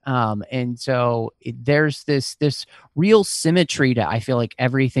 and so there's this real symmetry to, I feel like,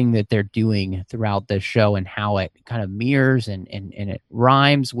 everything that they're doing throughout the show, and how it kind of mirrors and it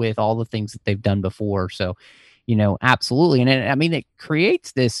rhymes with all the things that they've done before. So, absolutely. And I mean, it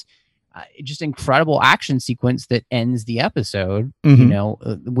creates this just incredible action sequence that ends the episode,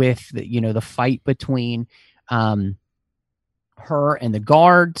 with the fight between her and the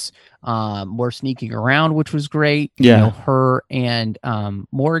guards were sneaking around, which was great. Her and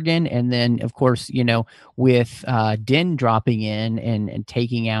Morgan, and then of course with Din dropping in and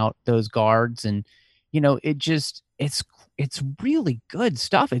taking out those guards, and it's really good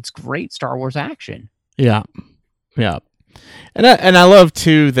stuff. It's great Star Wars action. Yeah and I love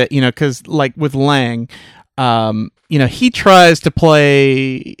too that because like with Lang, he tries to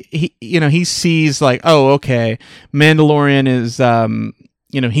play, he sees like, oh, okay, Mandalorian is,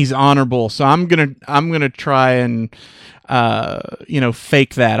 he's honorable. So I'm going to try and,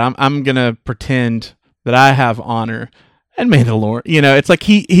 fake that. I'm going to pretend that I have honor. And Mandalorian, it's like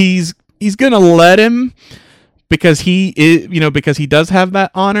he's going to let him because he is, because he does have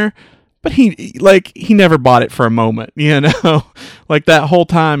that honor. But he never bought it for a moment, like that whole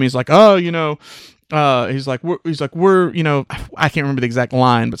time. He's like, oh, he's like, we're, I can't remember the exact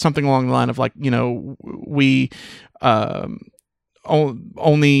line, but something along the line of like, we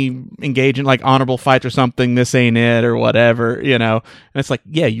only engage in like honorable fights or something. This ain't it or whatever, and it's like,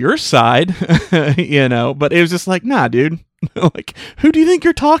 yeah, your side, but it was just like, nah, dude, like, who do you think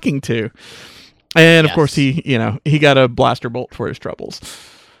you're talking to? And of course he got a blaster bolt for his troubles.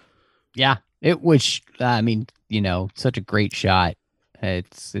 Yeah, it was, I mean, such a great shot.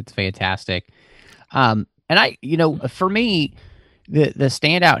 It's fantastic. And for me, the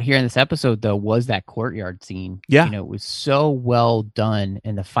standout here in this episode, though, was that courtyard scene. Yeah. It was so well done.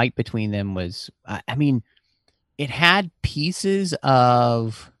 And the fight between them was, I mean, it had pieces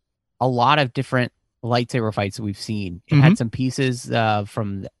of a lot of different lightsaber fights that we've seen. It had some pieces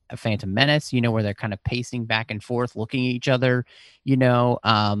from Phantom Menace, where they're kind of pacing back and forth, looking at each other,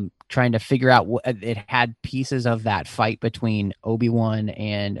 trying to figure out what it had pieces of that fight between Obi-Wan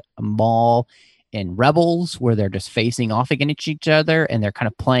and Maul in Rebels, where they're just facing off against each other and they're kind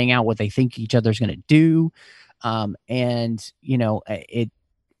of playing out what they think each other's going to do. And you know,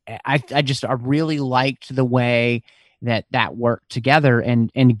 I really liked the way that worked together. And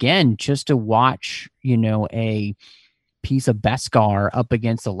again, just to watch, you know, a piece of Beskar up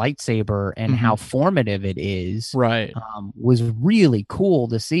against a lightsaber and how formative it is, right, was really cool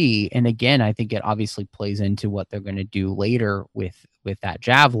to see. And again, I think it obviously plays into what they're going to do later with that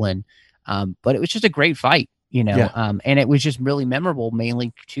javelin. But it was just a great fight, you know. And it was just really memorable,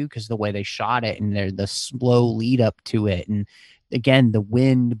 mainly too because the way they shot it and the slow lead up to it, and again the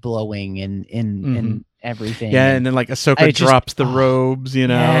wind blowing and everything. Yeah, and then like Ahsoka drops the robes, you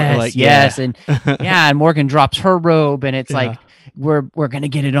know. And and Morgan drops her robe, and it's like we're gonna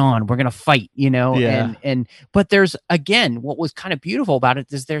get it on, we're gonna fight, you know. And but there's, again, what was kind of beautiful about it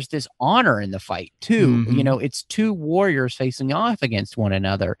is there's this honor in the fight too. You know, it's two warriors facing off against one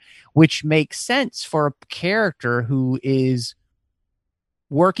another, which makes sense for a character who is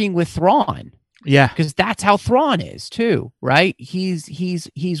working with Thrawn. Yeah, because that's how Thrawn is too, right? He's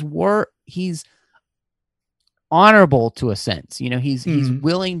honorable to a sense, you know. He's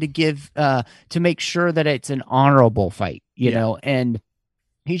willing to give to make sure that it's an honorable fight, you know, and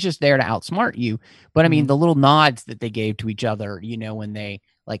he's just there to outsmart you. But I mean, the little nods that they gave to each other, you know, when they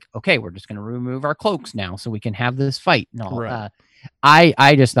like, okay, we're just going to remove our cloaks now so we can have this fight and all. Right.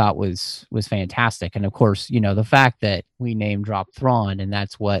 I just thought was fantastic. And of course, you know, the fact that we name drop Thrawn and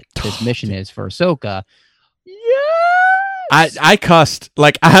that's what this mission is for Ahsoka. I cussed,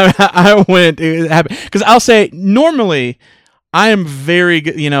 like I went, because I'll say normally I am very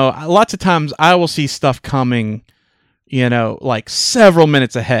good, you know. Lots of times I will see stuff coming, you know, like several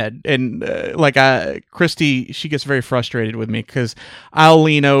minutes ahead, and Christy, she gets very frustrated with me because I'll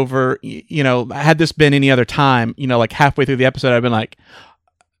lean over, you know. Had this been any other time, you know, like halfway through the episode, I've been like,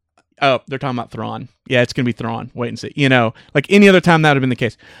 oh, they're talking about Thrawn. Yeah, it's gonna be Thrawn. Wait and see, you know. Like any other time that would have been the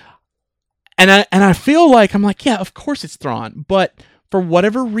case. And I feel like I'm like, yeah, of course it's Thrawn, but for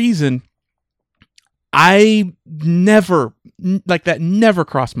whatever reason, I never, like, that never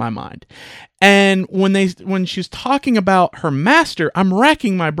crossed my mind. And when she's talking about her master, I'm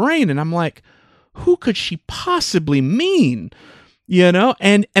racking my brain and I'm like, who could she possibly mean? You know?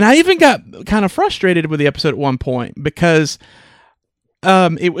 And I even got kind of frustrated with the episode at one point because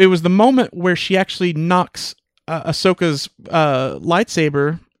it was the moment where she actually knocks Ahsoka's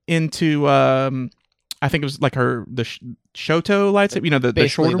lightsaber into I think it was like the Shoto lightsaber, you know, the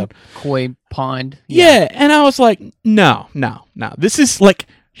shorter, the koi pond. Yeah, and I was like, no. This is like,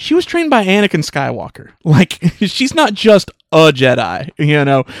 she was trained by Anakin Skywalker. Like, she's not just a Jedi, you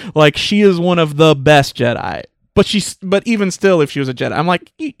know, like she is one of the best Jedi. But even still, if she was a Jedi, I'm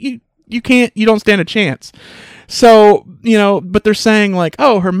like, you don't stand a chance. So, you know, but they're saying like,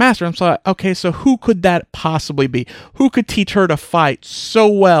 oh, her master. I'm like, okay, so who could that possibly be? Who could teach her to fight so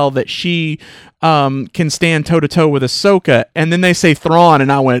well that she can stand toe to toe with Ahsoka? And then they say Thrawn, and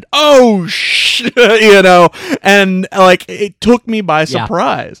I went, oh, you know, and like it took me by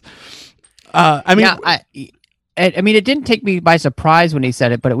surprise. I mean, I mean, it didn't take me by surprise when he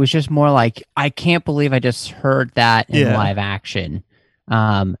said it, but it was just more like, I can't believe I just heard that in live action.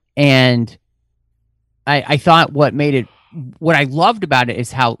 And I thought what I loved about it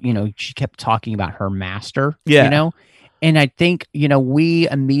is how, you know, she kept talking about her master, you know, and I think, you know, we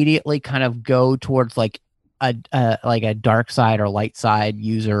immediately kind of go towards like a dark side or light side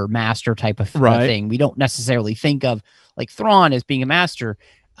user master type of thing. We don't necessarily think of like Thrawn as being a master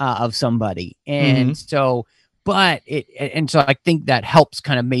of somebody. And so I think that helps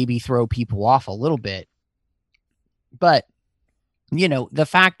kind of maybe throw people off a little bit. But you know, the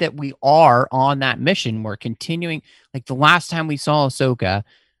fact that we are on that mission, we're continuing. Like the last time we saw Ahsoka,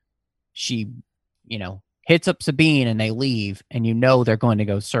 she, you know, hits up Sabine and they leave, and you know they're going to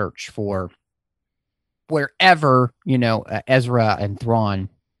go search for wherever, you know, Ezra and Thrawn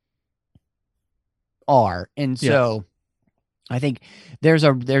are. And so I think there's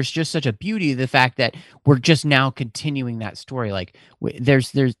just such a beauty of the fact that we're just now continuing that story. Like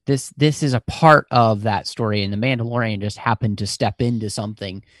this is a part of that story, and the Mandalorian just happened to step into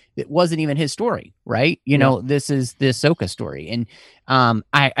something that wasn't even his story, right? You know, this is the Ahsoka story, and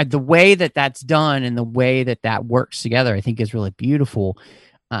I the way that that's done and the way that works together, I think is really beautiful.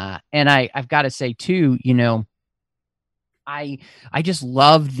 And I've got to say too, you know, I just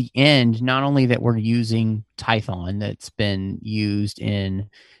love the end. Not only that we're using Tython that's been used in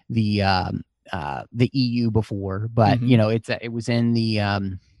the EU before, but you know, it was in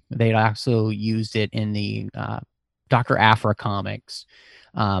the they'd also used it in the Dr. Aphra Comics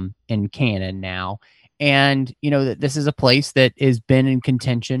in canon now. And, this is a place that has been in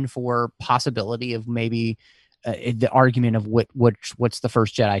contention for possibility of maybe the argument of what's the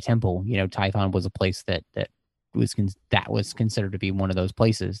first Jedi temple. Tython was a place that was considered to be one of those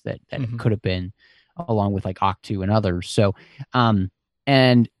places that could have been, along with like Octu and others. So,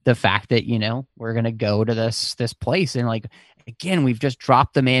 and the fact that, we're going to go to this place, and like, again, we've just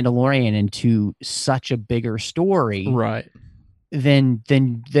dropped the Mandalorian into such a bigger story. Right. Than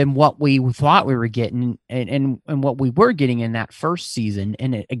what we thought we were getting, and what we were getting in that first season.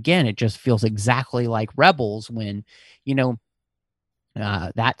 And it just feels exactly like Rebels when,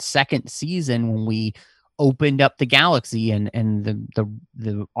 that second season when we opened up the galaxy and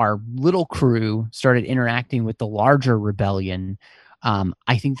our little crew started interacting with the larger rebellion.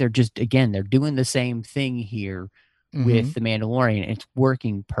 I think they're doing the same thing here with the Mandalorian. It's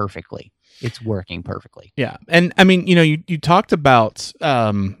working perfectly. Yeah. And I mean, you talked about,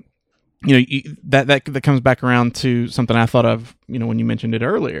 that comes back around to something I thought of, when you mentioned it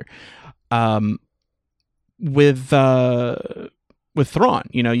earlier, with Thrawn.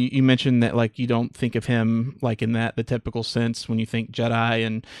 You mentioned that, like, you don't think of him like in the typical sense when you think Jedi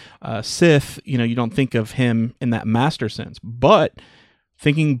and Sith. You don't think of him in that master sense. But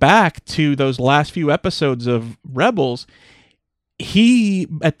thinking back to those last few episodes of Rebels, he,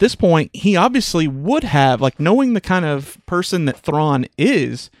 at this point, he obviously would have, like, knowing the kind of person that Thrawn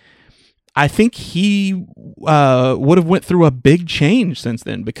is, I think he would have went through a big change since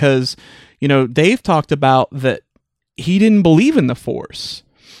then, because, Dave talked about that he didn't believe in the Force,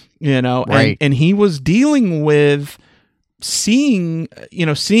 right. and he was dealing with seeing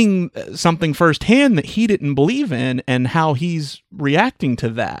something firsthand that he didn't believe in, and how he's reacting to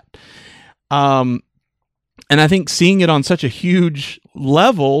that. And I think seeing it on such a huge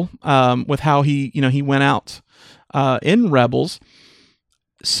level, with how he went out in Rebels.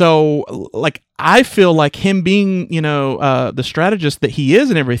 So, like, I feel like him being, the strategist that he is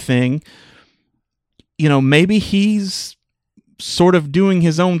and everything, maybe he's sort of doing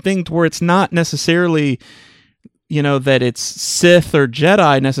his own thing to where it's not necessarily, that it's Sith or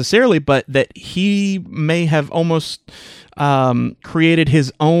Jedi necessarily, but that he may have almost created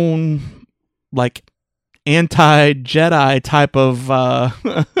his own, like, anti-Jedi type of, I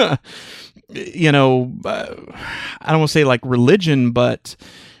don't want to say like religion, but,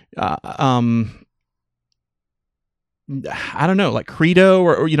 I don't know, like credo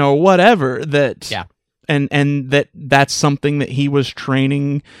or whatever that, yeah. And that's something that he was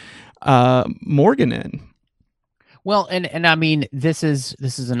training, Morgan in. Well, and I mean, this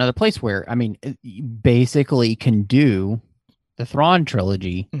is another place where, I mean, you basically can do the Thrawn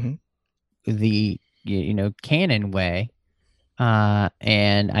trilogy, the canon way,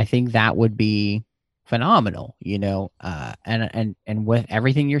 and I think that would be phenomenal. And with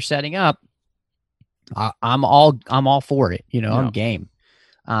everything you're setting up, I'm all for it. I'm game.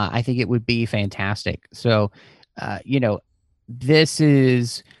 I think it would be fantastic. So, this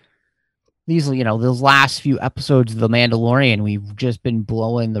is those last few episodes of The Mandalorian, we've just been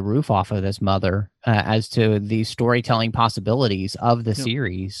blowing the roof off of this mother as to the storytelling possibilities of the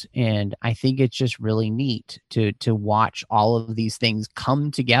series. And I think it's just really neat to watch all of these things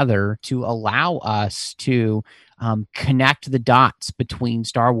come together to allow us to connect the dots between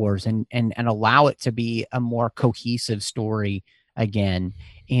Star Wars and allow it to be a more cohesive story again.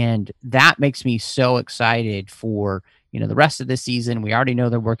 And that makes me so excited for the rest of this season. We already know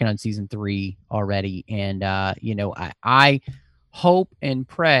they're working on season 3 already. And, I hope and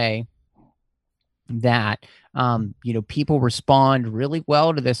pray that, people respond really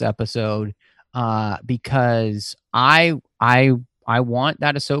well to this episode, because I want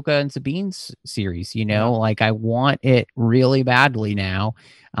that Ahsoka and Sabine series, like I want it really badly now.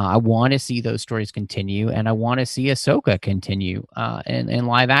 I want to see those stories continue, and I want to see Ahsoka continue, in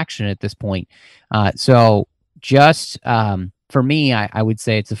live action at this point. So, just for me, I would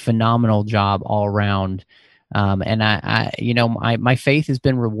say it's a phenomenal job all around, and my faith has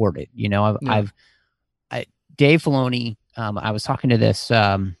been rewarded. Dave Filoni. I was talking to this.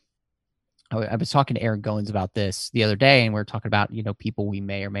 I was talking to Aaron Goins about this the other day, and we were talking about people we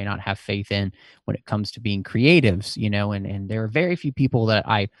may or may not have faith in when it comes to being creatives. And there are very few people that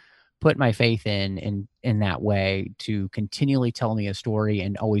I put my faith in that way, to continually tell me a story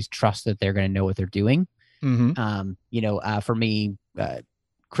and always trust that they're going to know what they're doing. For me,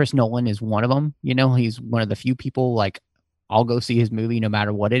 Chris Nolan is one of them. He's one of the few people, like, I'll go see his movie no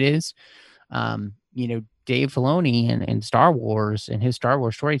matter what it is. Dave Filoni and Star Wars and his Star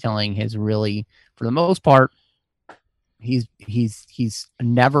Wars storytelling has really, for the most part, he's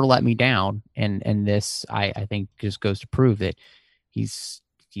never let me down, and this I think just goes to prove that he's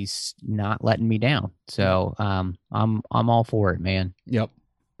not letting me down. So I'm all for it, man. Yep,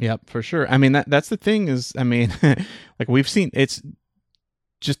 for sure. I mean, that's the thing is, I mean, like we've seen, it's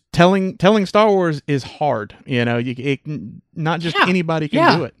just telling Star Wars is hard. You know, not just anybody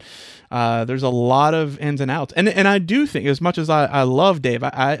can do it. There's a lot of ins and outs, and I do think, as much as I love Dave,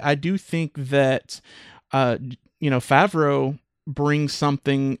 I do think that Favreau brings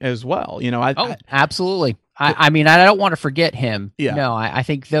something as well. You know, absolutely. I mean, I don't want to forget him. Yeah. No, I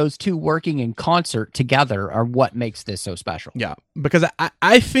think those two working in concert together are what makes this so special. Yeah, because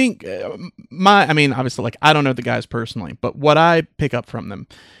I think obviously, like, I don't know the guys personally, but what I pick up from them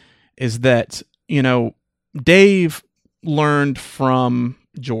is that, Dave learned from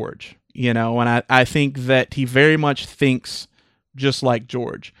George, and I think that he very much thinks just like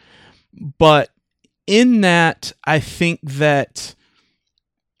George. But in that, I think that,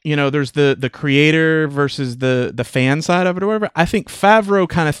 there's the creator versus the fan side of it or whatever. I think Favreau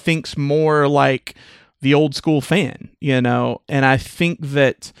kind of thinks more like the old school fan, and I think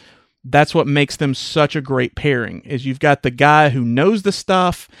that that's what makes them such a great pairing, is you've got the guy who knows the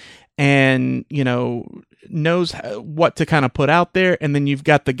stuff and, knows what to kind of put out there. And then you've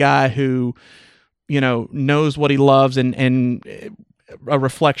got the guy who, knows what he loves and a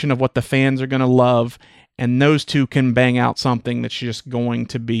reflection of what the fans are going to love. And those two can bang out something that's just going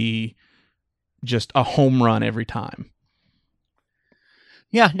to be just a home run every time.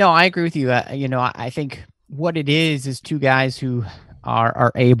 Yeah, no, I agree with you. I think what it is two guys who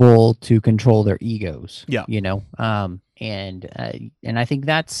are able to control their egos. Yeah. And I think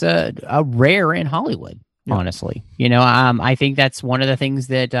that's a rare in Hollywood, honestly. I think that's one of the things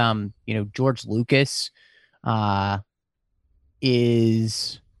that George Lucas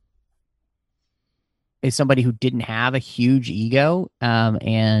is somebody who didn't have a huge ego.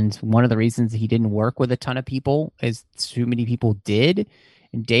 And one of the reasons he didn't work with a ton of people is too many people did.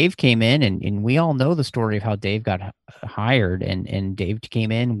 And Dave came in, and we all know the story of how Dave got hired, and Dave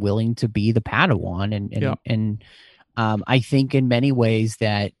came in willing to be the Padawan. And I think in many ways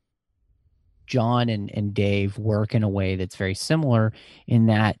that John and Dave work in a way that's very similar, in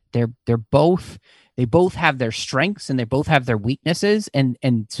that they both have their strengths and they both have their weaknesses, and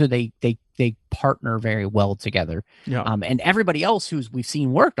so they partner very well together. Yeah. And everybody else who's we've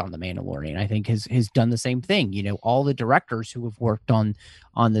seen worked on The Mandalorian, I think has done the same thing. All the directors who have worked on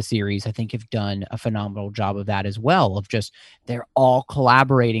the series, I think, have done a phenomenal job of that as well, of just they're all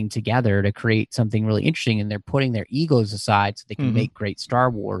collaborating together to create something really interesting, and they're putting their egos aside so they can make great Star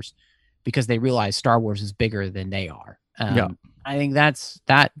Wars, because they realize Star Wars is bigger than they are. I think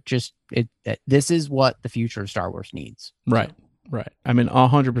this is what the future of Star Wars needs. Right. So. Right. I mean,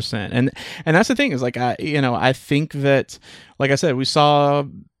 100%. And that's the thing, is like, I think that, like I said, we saw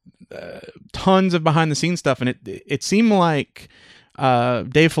tons of behind the scenes stuff, and it seemed like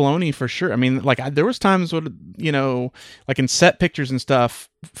Dave Filoni, for sure. I mean, like, there was times when, like in set pictures and stuff,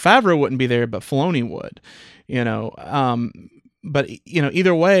 Favreau wouldn't be there, but Filoni would, but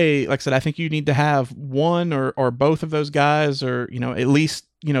either way, like I said, I think you need to have one or both of those guys, or, at least,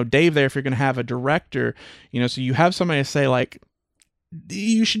 Dave there if you're going to have a director, so you have somebody to say, like,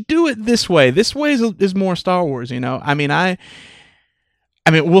 you should do it this way. This way is more Star Wars, I mean,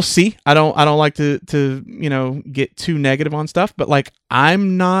 we'll see. I don't like to get too negative on stuff, but like,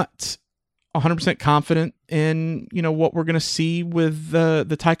 I'm not 100% confident in, what we're going to see with the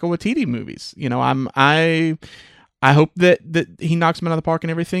Taika Waititi movies. I hope that he knocks him out of the park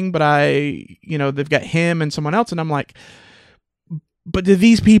and everything, but they've got him and someone else, and I'm like, but do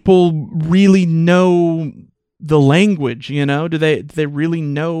these people really know the language? Do they really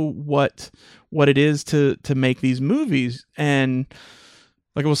know what it is to make these movies? And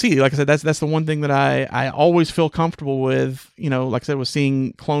like, we'll see. Like I said, that's the one thing that I always feel comfortable with. Like I said, with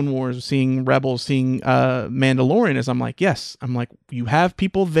seeing Clone Wars, seeing Rebels, seeing Mandalorian, is I'm like, yes, you have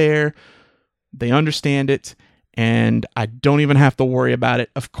people there, they understand it. And I don't even have to worry about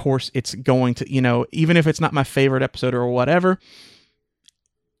it. Of course, it's going to, even if it's not my favorite episode or whatever,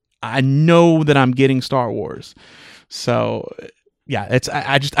 I know that I'm getting Star Wars. So, yeah,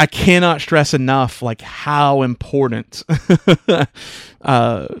 I cannot stress enough, like, how important that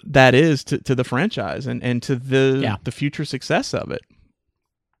is to the franchise and to the future success of it.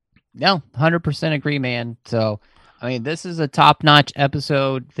 No, 100% agree, man. So, I mean, this is a top-notch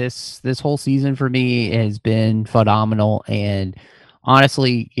episode. This whole season for me has been phenomenal, and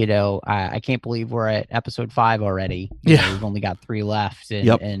honestly, I can't believe we're at episode 5 already. We've only got 3 left,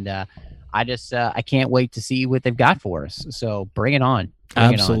 and I just I can't wait to see what they've got for us. So bring it on.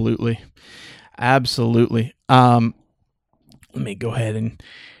 Absolutely. let me go ahead and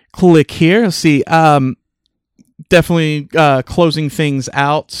click here. Let's see. Definitely closing things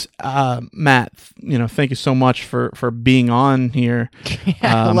out. Matt, thank you so much for being on here.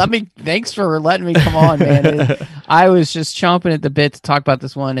 Yeah, thanks for letting me come on, man. I was just chomping at the bit to talk about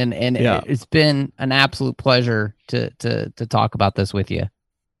this one, and it's been an absolute pleasure to talk about this with you.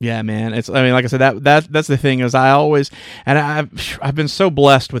 Yeah, man. Like I said, that's the thing is I've been so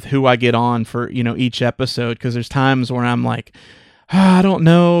blessed with who I get on for, each episode, because there's times where I'm like, I don't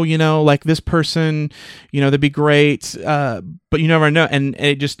know, like this person, they'd be great, but you never know. And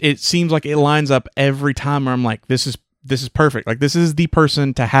it seems like it lines up every time where I'm like, this is perfect. Like, this is the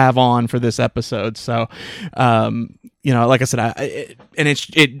person to have on for this episode. So, like I said, a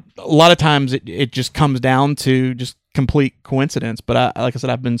lot of times it just comes down to just complete coincidence. But like I said,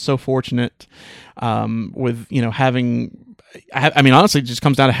 I've been so fortunate, with, having, honestly, it just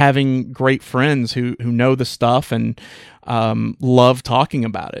comes down to having great friends who know the stuff and, love talking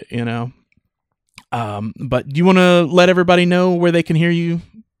about it, but do you want to let everybody know where they can hear you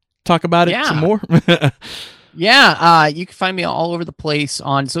talk about it some more? Yeah, you can find me all over the place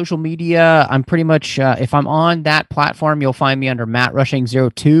on social media. I'm pretty much, if I'm on that platform, you'll find me under Matt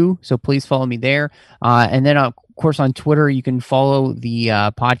Rushing02. So please follow me there. And then, of course, on Twitter, you can follow the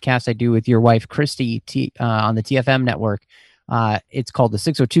podcast I do with your wife, Christy, on the TFM network. It's called the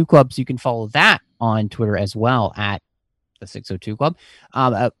 602 Club. So you can follow that on Twitter as well at the 602 Club.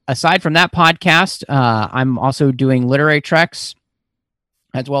 Aside from that podcast, I'm also doing Literary Treks,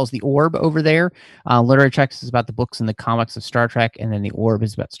 as well as the Orb over there. Literary Treks is about the books and the comics of Star Trek, and then the Orb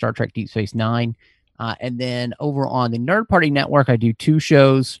is about Star Trek Deep Space Nine. And then over on the Nerd Party Network, I do two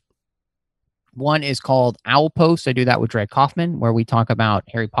shows. One is called Owl Post. I do that with Dre Kaufman, where we talk about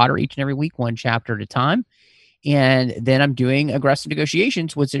Harry Potter each and every week, one chapter at a time. And then I'm doing Aggressive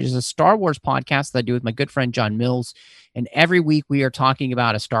Negotiations, which is a Star Wars podcast that I do with my good friend John Mills. And every week we are talking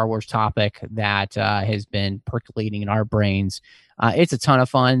about a Star Wars topic that has been percolating in our brains. It's a ton of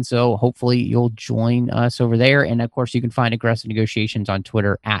fun, so hopefully you'll join us over there. And, of course, you can find Aggressive Negotiations on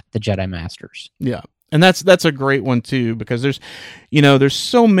Twitter at the Jedi Masters. Yeah. And that's a great one, too, because there's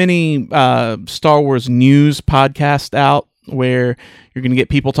so many Star Wars news podcasts out where you're going to get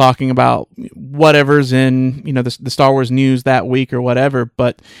people talking about whatever's in, the Star Wars news that week or whatever.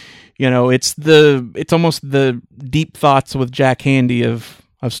 But, it's almost the deep thoughts with Jack Handy of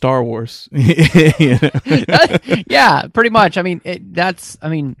Star Wars. Yeah, pretty much.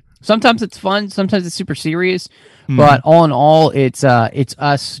 Sometimes it's fun. Sometimes it's super serious. Mm-hmm. But all in all, it's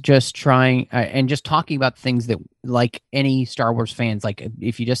us just trying and just talking about things that, like any Star Wars fans, like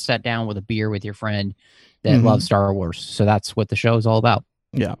if you just sat down with a beer with your friend that mm-hmm. loves Star Wars. So that's what the show is all about.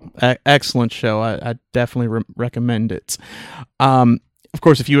 Yeah, excellent show. I definitely recommend it. Of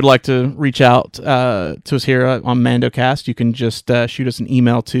course, if you would like to reach out to us here on MandoCast, you can just shoot us an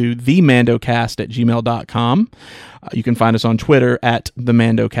email to themandocast@gmail.com. You can find us on Twitter at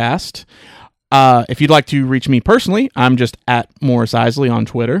themandocast. If you'd like to reach me personally, I'm just at Morris Isley on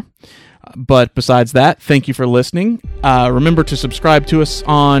Twitter. But besides that, thank you for listening. Remember to subscribe to us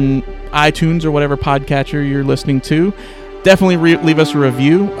on iTunes or whatever podcatcher you're listening to. Definitely leave us a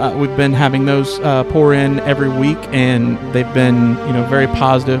review. We've been having those pour in every week, and they've been, very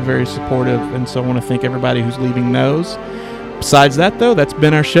positive, very supportive, and so I want to thank everybody who's leaving those. Besides that, though, that's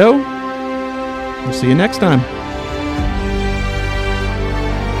been our show. We'll see you next time.